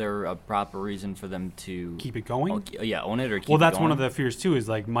is there a proper reason for them to keep it going. own it or keep Well, it that's one of going? the fears too. Is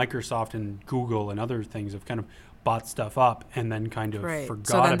like Microsoft and Google and other things have kind of bought stuff up and then kind of Right. forgot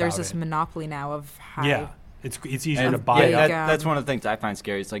So then there's about this it. monopoly now of how. Yeah, it's easier And to buy yeah, up. that's one of the things I find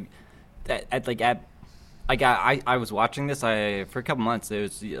scary. It's like I was watching this for a couple months. It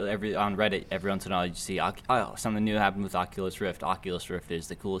was on Reddit every once in a while you see something new happened with Oculus Rift. Oculus Rift is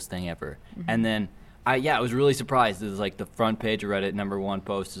the coolest thing ever. And then I was really surprised. It was like the front page of Reddit #1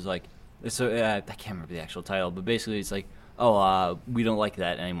 post is like, so I can't remember the actual title, but basically it's like, we don't like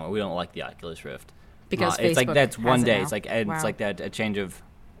that anymore. We don't like the Oculus Rift. Because it's like Facebook that's one has it day. now. It's like Wow. that a change of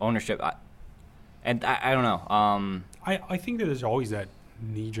ownership. I don't know. I think that there's always that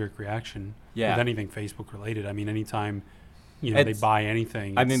knee-jerk reaction Yeah. with anything Facebook related. I mean, anytime they It's- buy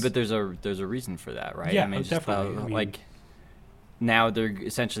anything. I mean, it's- but there's a reason for that, right? Yeah, I mean, it's definitely. Just, I mean- like now they're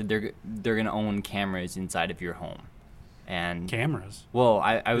gonna own cameras inside of your home, and cameras. well,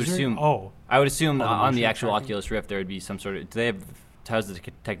 I would Is there- assume Oh, I would assume Oh, the on the motion actual tracking? Oculus Rift there would be some sort of. Do they have? How does the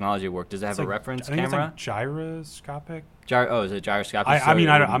technology work? Does it have it's a like- reference I think camera? It's like gyroscopic. Is it gyroscopic? I mean,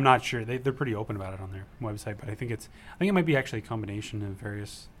 So it wouldn't- I'm not sure. They're pretty open about it on their website, but I think it might be actually a combination of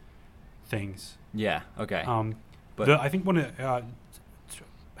various things. Yeah. Okay. But- I think one of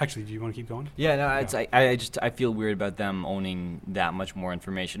actually, do you want to keep going? Yeah, no, it's Yeah. I feel weird about them owning that much more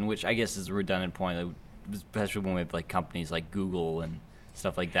information, which I guess is a redundant point, especially when we have like companies like Google and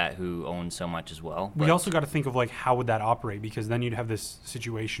stuff like that who own so much as well. We But- also got to think of like how would that operate, because then you'd have this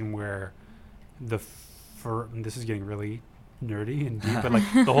situation where this is getting really nerdy and deep, but like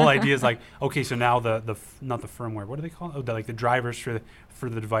the whole idea is like, okay, so now not the firmware, what do they call it? Oh, the drivers for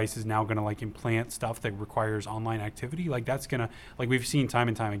the device is now going to like implant stuff that requires online activity. Like that's gonna, like we've seen time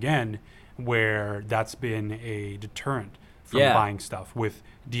and time again where that's been a deterrent from Yeah. buying stuff with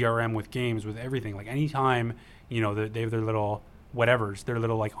DRM, with games, with everything. Like anytime they have their little whatevers, their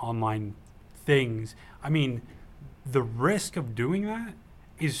little like online things. I mean, the risk of doing that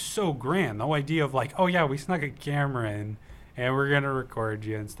is so grand. The whole idea of like, oh yeah, we snuck a camera in and we're gonna record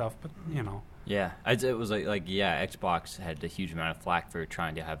you and stuff, but Yeah, it was like Xbox had a huge amount of flack for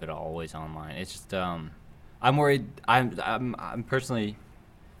trying to have it always online. It's just I'm worried. I'm personally,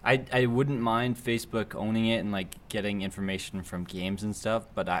 I wouldn't mind Facebook owning it and like getting information from games and stuff,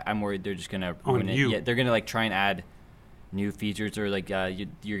 but I'm worried they're just gonna ruin it. you. Yeah, they're gonna like try and add new features, or like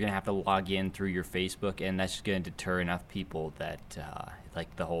you're gonna have to log in through your Facebook, and that's just gonna deter enough people that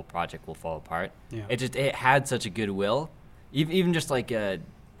like the whole project will fall apart. Yeah. It had such a goodwill, even just like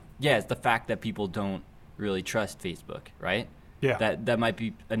it's the fact that people don't really trust Facebook, right? Yeah. That might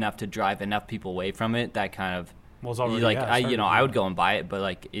be enough to drive enough people away from it. That kind of Well, it's already, like yeah, I started I to would do go and buy it, but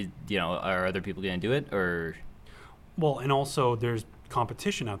like are other people gonna do it or? Well, and also there's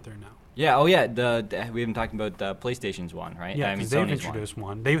competition out there now. Yeah. Oh yeah. We haven't talked about the PlayStation's one, right? Yeah, I mean because they've Sony's introduced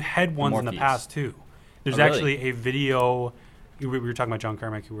one. They've had ones in the Morpheus. past too. There's Oh, really? actually a video. We were talking about John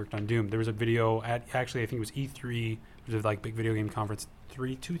Carmack, who worked on Doom. There was a video at actually I think it was E3, which was like big video game conference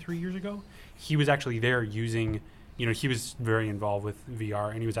 3 years ago. He was actually there using, he was very involved with VR,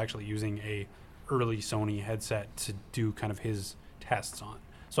 and he was actually using a early Sony headset to do kind of his tests on.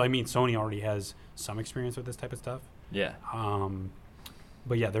 So I mean, Sony already has some experience with this type of stuff. Yeah.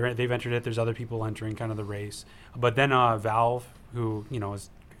 But yeah, they've entered it. There's other people entering kind of the race. But then Valve, who is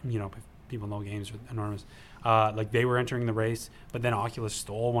if people know games are enormous, like they were entering the race. But then Oculus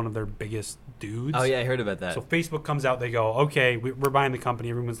stole one of their biggest dudes. Oh yeah, I heard about that. So Facebook comes out. They go, okay, we're buying the company.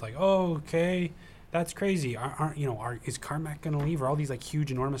 Everyone's like, oh, okay, that's crazy. Is Carmack going to leave? Are all these like huge,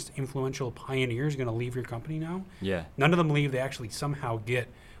 enormous, influential pioneers going to leave your company now? Yeah. None of them leave. They actually somehow get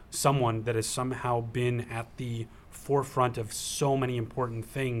someone that has somehow been at the forefront of so many important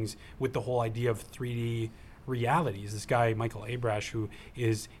things with the whole idea of 3D realities. This guy, Michael Abrash,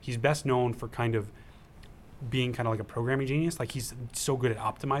 he's best known for kind of being kind of like a programming genius. Like he's so good at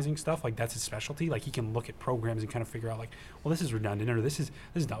optimizing stuff. Like that's his specialty. Like he can look at programs and kind of figure out like, well, this is redundant, or this is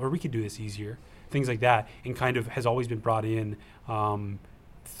not, or we could do this easier. Things like that, and kind of has always been brought in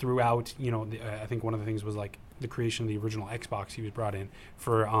throughout. I think one of the things was like the creation of the original Xbox. He was brought in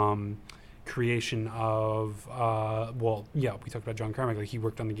for creation of we talked about John Carmack. Like he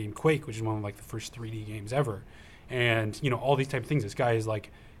worked on the game Quake, which is one of like the first 3D games ever, and all these type of things. This guy is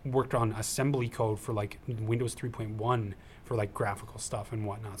like worked on assembly code for like Windows 3.1 for like graphical stuff and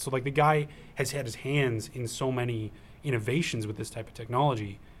whatnot. So like the guy has had his hands in so many innovations with this type of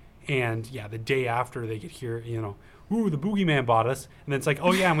technology. And yeah, the day after they get here, ooh, the boogeyman bought us, and then it's like,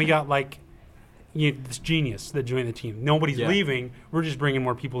 oh yeah, and we got like this genius that joined the team. Nobody's leaving. We're just bringing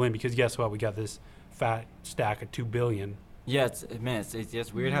more people in because guess what? We got this fat stack of $2 billion. Yeah,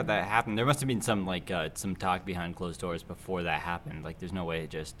 it's weird how that happened. There must have been some some talk behind closed doors before that happened. Like, there's no way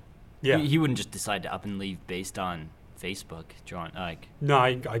it just he wouldn't just decide to up and leave based on Facebook, John. Like, no,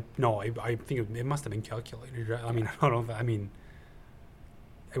 I think it must have been calculated. I mean,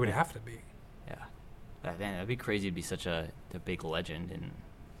 it would have to be. Yeah, that'd be crazy to be such a big legend and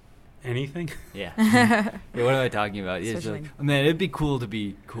anything. Yeah. Yeah, what am I talking about? Yeah, Especially- man, it'd be cool to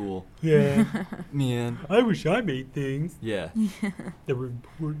be cool. Yeah, Man. I wish I made things Yeah. that were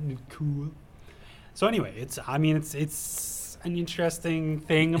important and cool. So anyway, it's an interesting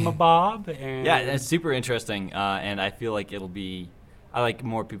thingamabob, and Yeah, it's super interesting, and I feel like I like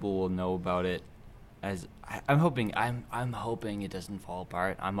more people will know about it I'm hoping it doesn't fall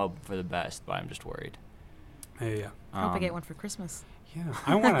apart. I'm hoping for the best, but I'm just worried. Yeah. I hope I get one for Christmas. Yeah.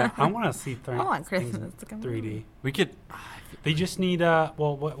 I wanna see I want Christmas to come 3D. We could. They just need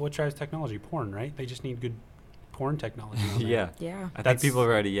what drives technology? Porn, right? They just need good porn technology. on there. Yeah. Yeah. I think That's- people are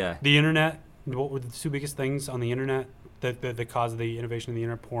ready. Yeah. The internet. What were the two biggest things on the internet that caused the innovation of the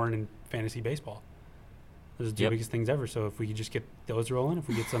internet? Porn and fantasy baseball. Those are the two Yep. biggest things ever. So if we could just get those rolling, if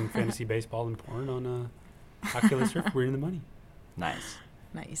we get some fantasy baseball and porn on Oculus Rift, we're in the money. Nice.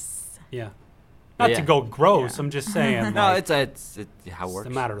 Nice. Yeah. Not Yeah. to go gross. Yeah. I'm just saying. No, like, it's how it it's works. a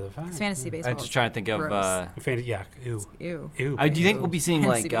matter of the fact. It's fantasy yeah. baseball. I'm just trying to think of. Gross. Yeah. Ew. Ew. Ew. Do you think Ew. we'll be seeing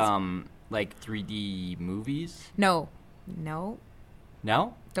Fantasy like baseball. like 3D movies? No. No.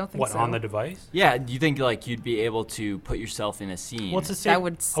 Don't think What so. on the device? Yeah. Do you think like you'd be able to put yourself in a scene? What's the same? That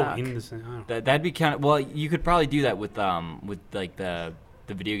would suck. Oh, in the same. Oh. That'd be kind of well. You could probably do that with like the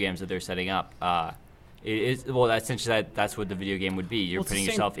video games that they're setting up. It is well. Essentially, that's what the video game would be. You're Well, it's the putting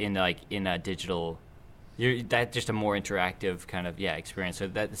same- yourself in like in a digital. That's just a more interactive kind of experience. So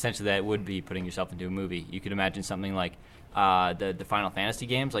that essentially that would be putting yourself into a movie. You could imagine something like the Final Fantasy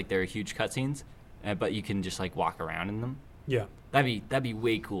games, like they're huge cutscenes, but you can just like walk around in them. Yeah. That'd be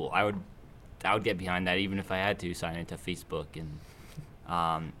way cool. I would get behind that even if I had to sign into Facebook and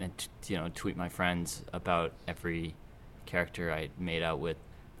tweet my friends about every character I made out with.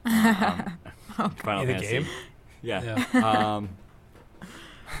 Final In the Fantasy. game? Yeah. Yeah.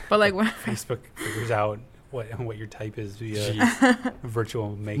 But like, what? Facebook figures out what your type is via Jeez.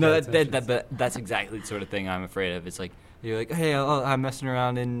 virtual makeout No, sessions. that's exactly the sort of thing I'm afraid of. It's like you're like, hey, I'm messing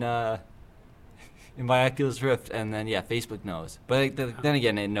around in my Oculus Rift, and then Facebook knows. But then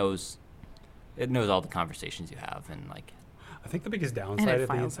again, it knows all the conversations you have, and like. I think the biggest And downside it of the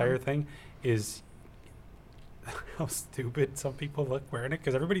files entire them. thing is how stupid some people look wearing it,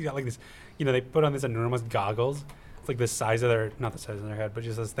 because everybody's got like this, they put on this enormous goggles. It's like the size of not the size of their head, but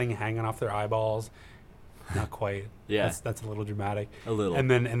just this thing hanging off their eyeballs. Not quite. Yeah. That's a little dramatic. A little. And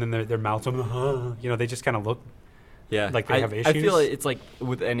then their mouths open. They just kind of look. Yeah, Like they have I feel issues? it's like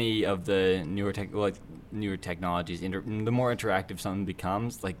with any of the newer technologies, the more interactive something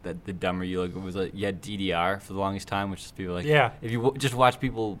becomes, like the dumber you look. It was like you had DDR for the longest time, which is people like Yeah. If you just watch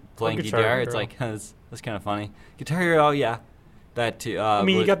people playing Guitar DDR, it's Hero. like that's kind of funny. Guitar Hero, yeah, that too. I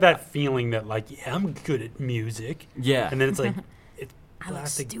mean, you got that feeling that like, yeah, I'm good at music, yeah, and then it's like, it's I look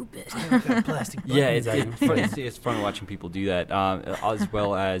plastic. stupid. Got plastic yeah. buttons It's on fun, it. it's fun watching people do that, as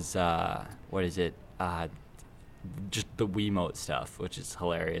well as what is it? Just the Wiimote stuff, which is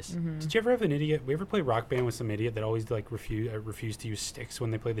hilarious. Did you ever have an idiot? We ever play Rock Band with some idiot that always like refused to use sticks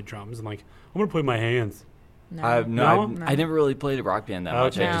when they play the drums? And like, I'm gonna play my hands. No. No? I never really played a Rock Band that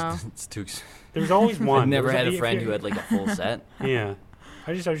much. Okay. I just it's too. There's always one. I never There was had a if friend you- who had like a full set. Yeah,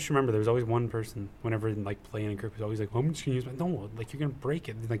 I just remember there was always one person whenever like playing in a group was always like, I'm just gonna use my no, like you're gonna break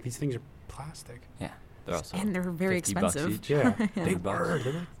it. Like these things are plastic. Yeah, they're also And they're very 50 bucks expensive. each. Yeah, they $100. were.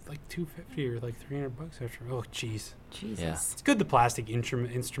 They were like $250 or like $300 after. Oh, jeez. Jesus. Yeah. It's good the plastic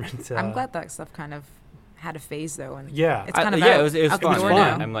instrument. I'm glad that stuff kind of had a phase though, and Yeah. it's kind of yeah, out, it was out the fun. door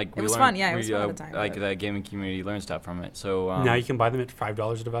Yeah. now. I'm like, It we was learned- fun, yeah, it was we, fun at the time, Like but- the gaming community learned stuff from it. So now you can buy them at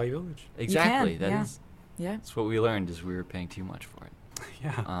 $5 at a Value Village. exactly can, yeah. that's Yeah. what we learned is we were paying too much for it.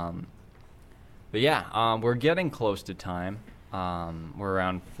 Yeah. But yeah, we're getting close to time. We're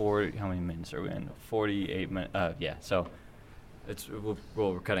around 40. How many minutes are we in? 48 minutes. Yeah. So it's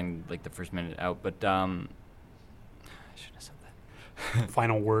we're cutting like the first minute out, but I shouldn't have said that.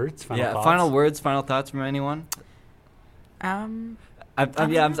 Final words. Final thoughts? Final words, final thoughts from anyone? I'm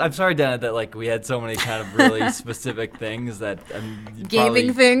sorry, Dana, that like we had so many kind of really specific things that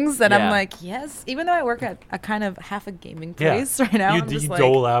Gaming things that I'm yeah. like, yes. Even though I work at a kind of half a gaming Yeah. place right now, You, I'm just you like,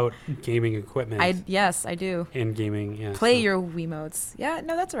 dole out gaming equipment yes, I do. and gaming. Yeah. Play so- your Wiimotes. Yeah,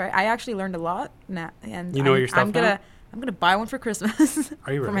 no, that's all right. I actually learned a lot, and You know I'm, your stuff I'm gonna now? I'm gonna buy one for Christmas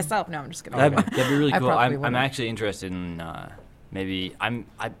Are you for really? myself. No, I'm just kidding. That'd be really I cool. probably I'm wouldn't. actually interested in maybe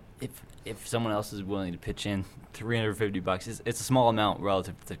if someone else is willing to pitch in $350. It's a small amount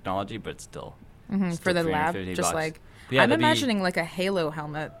relative to technology, but it's still Mhm, still for the lab, $350. just like But yeah, I'm that'd be- imagining like a Halo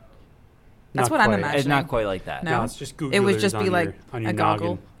helmet. Not That's what I'm quite. imagining. It's not quite like that. No. No, it's just Google. It would just be on like your, on your a goggle.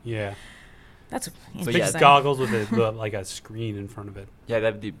 noggin. Yeah. That's yeah, Big interesting. goggles with like a screen in front of it. Yeah,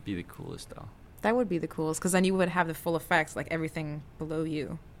 that'd be the coolest though. That would be the coolest, because then you would have the full effects, like everything below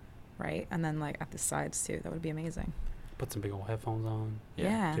you, right? And then like at the sides too. That would be amazing. Put some big old headphones on.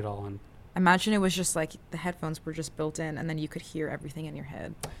 Yeah. Get it all on. Imagine it was just like the headphones were just built in, and then you could hear everything in your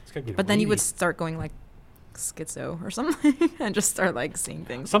head. It's gotta be But then you would really- start going like schizo or something, and just start like seeing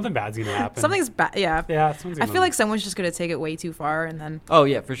things. something bad's gonna happen. Something's bad. Yeah. Yeah. Someone's I gonna- feel like someone's just gonna take it way too far, and then Oh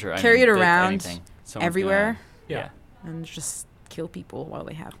yeah, for sure. Carry it that's around. anything. someone's everywhere Yeah. and just kill people while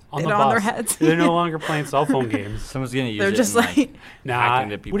they have On it the on their bus. heads. They're no longer playing cell phone games. Someone's gonna use They're it just and, like Nah, hack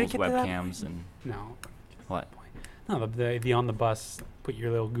into would it people's get to that? webcams and No. what? No, the on the bus, put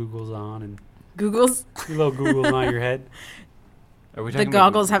your little Googles on and Googles. your little Googles on your head. Are we The talking about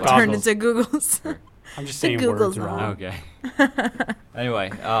goggles have Google turned Goggles. into Googles. I'm just The saying Googles words on. wrong. Okay. Anyway,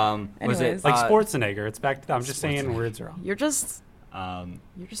 was it Anyways. Like uh, Schwarzenegger. It's back to that. I'm just saying Schwarzenegger. words wrong. You're just yeah, a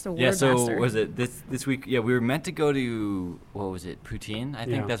word so master. was it this week? Yeah, we were meant to go to, what was it, poutine? I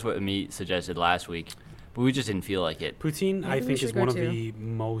think Yeah. that's what Amit suggested last week, but we just didn't feel like it. Poutine, I Maybe we think, should is go one of to. the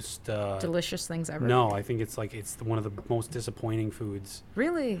most. delicious things ever. No, I think it's one of the most disappointing foods.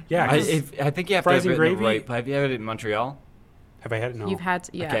 Really? Yeah, I 'cause- I think you have fries to have and it in the gravy? right. Have you had it in Montreal? Have I had it? No. You've had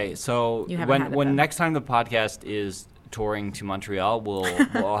yeah. Okay, so You haven't had it when then. next time the podcast is touring to Montreal, we'll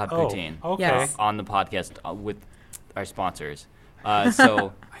all have Oh, poutine okay. Yes. on the podcast with our sponsors.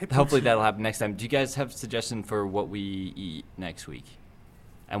 So I had hopefully poutine. that'll happen next time. Do you guys have a suggestion for what we eat next week?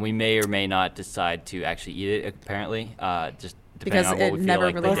 And we may or may not decide to actually eat it. Apparently, just depending Because on what it we feel never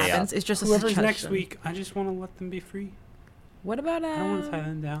like really the day happens. of. It's just a Whoever's suggestion. next week, I just want to let them be free. What about I don't want to tie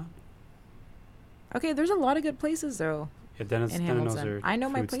them down. Okay, there's a lot of good places though Yeah, Dennis in knows Hamilton. their I know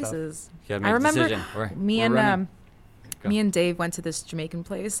my food stuff. places. You gotta I make a remember decision. Me We're and running. Go. me and Dave went to this Jamaican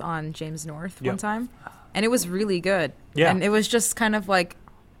place on James North Yep. one time, and it was really good. Yeah. And it was just kind of like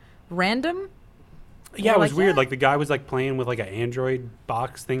random. Yeah, We're it was like, weird. yeah. Like the guy was like playing with like an Android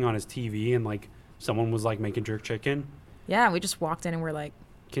box thing on his TV, and like someone was like making jerk chicken. Yeah, we just walked in and we're like,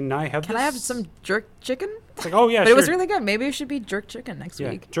 Can I have? "Can this? I have some jerk chicken?" It's like, oh yeah, But sure. it was really good. Maybe it should be jerk chicken next yeah,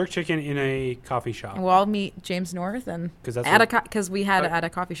 week. jerk chicken in a coffee shop And we'll all meet James North and because that's at what- a because we had Uh, it at a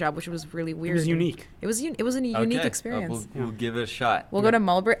coffee shop, which was really it weird. was and unique. It was it was a unique Okay, experience. we'll give it a shot. We'll go to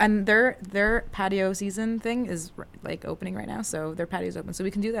Mulberry, and their patio season thing is like opening right now, so their patio's open, so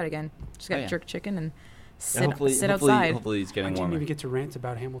we can do that again. Just got yeah. jerk chicken and Yeah, sit outside. Hopefully it's I getting didn't warmer. even get to rant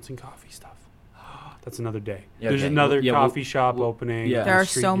about Hamilton coffee stuff. That's another day. Yeah, There's okay. another Yeah, coffee shop opening. yeah. on There the are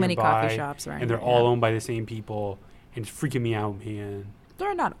street so many nearby, coffee shops around and they're here, all yeah. owned by the same people, and it's freaking me out, man.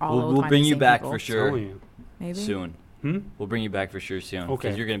 They're not all. We'll owned by bring the you same back people. for sure Telling you. Maybe. soon. We'll bring you back for sure soon. Okay.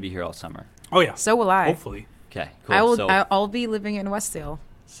 Because you're going to be here all summer. Oh yeah. So will I. Hopefully. Okay, cool. I will. So, I'll be living in Westdale.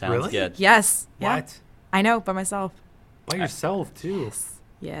 sounds Really? good. Yes. Yeah. What? I know by myself. By yourself too. Yes.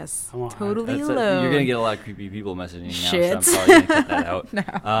 Yes. I want- Totally That's alone. you're going to get a lot of creepy people messaging now, Shit. so I'm probably going to cut that out.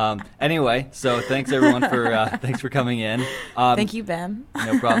 No. Anyway, so thanks everyone for thanks for coming in. Thank you, Ben.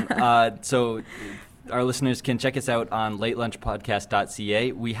 No problem. So our listeners can check us out on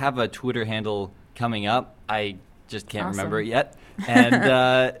latelunchpodcast.ca. We have a Twitter handle coming up. I just can't remember it yet.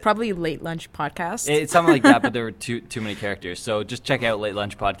 And Probably Late Lunch Podcast. it's something like that, but there were too many characters. So just check out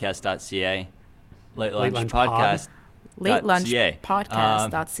latelunchpodcast.ca. Late Lunch Lunch Pod? Podcast. Late Lunch .ca.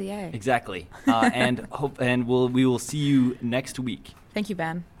 Podcast.ca. Exactly. And we will see you next week. Thank you,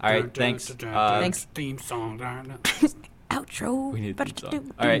 Ben. All right, thanks. Thanks. Theme song. Outro. We need What theme you song.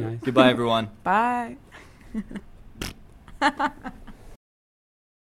 do? All right, Nice. goodbye everyone. Bye.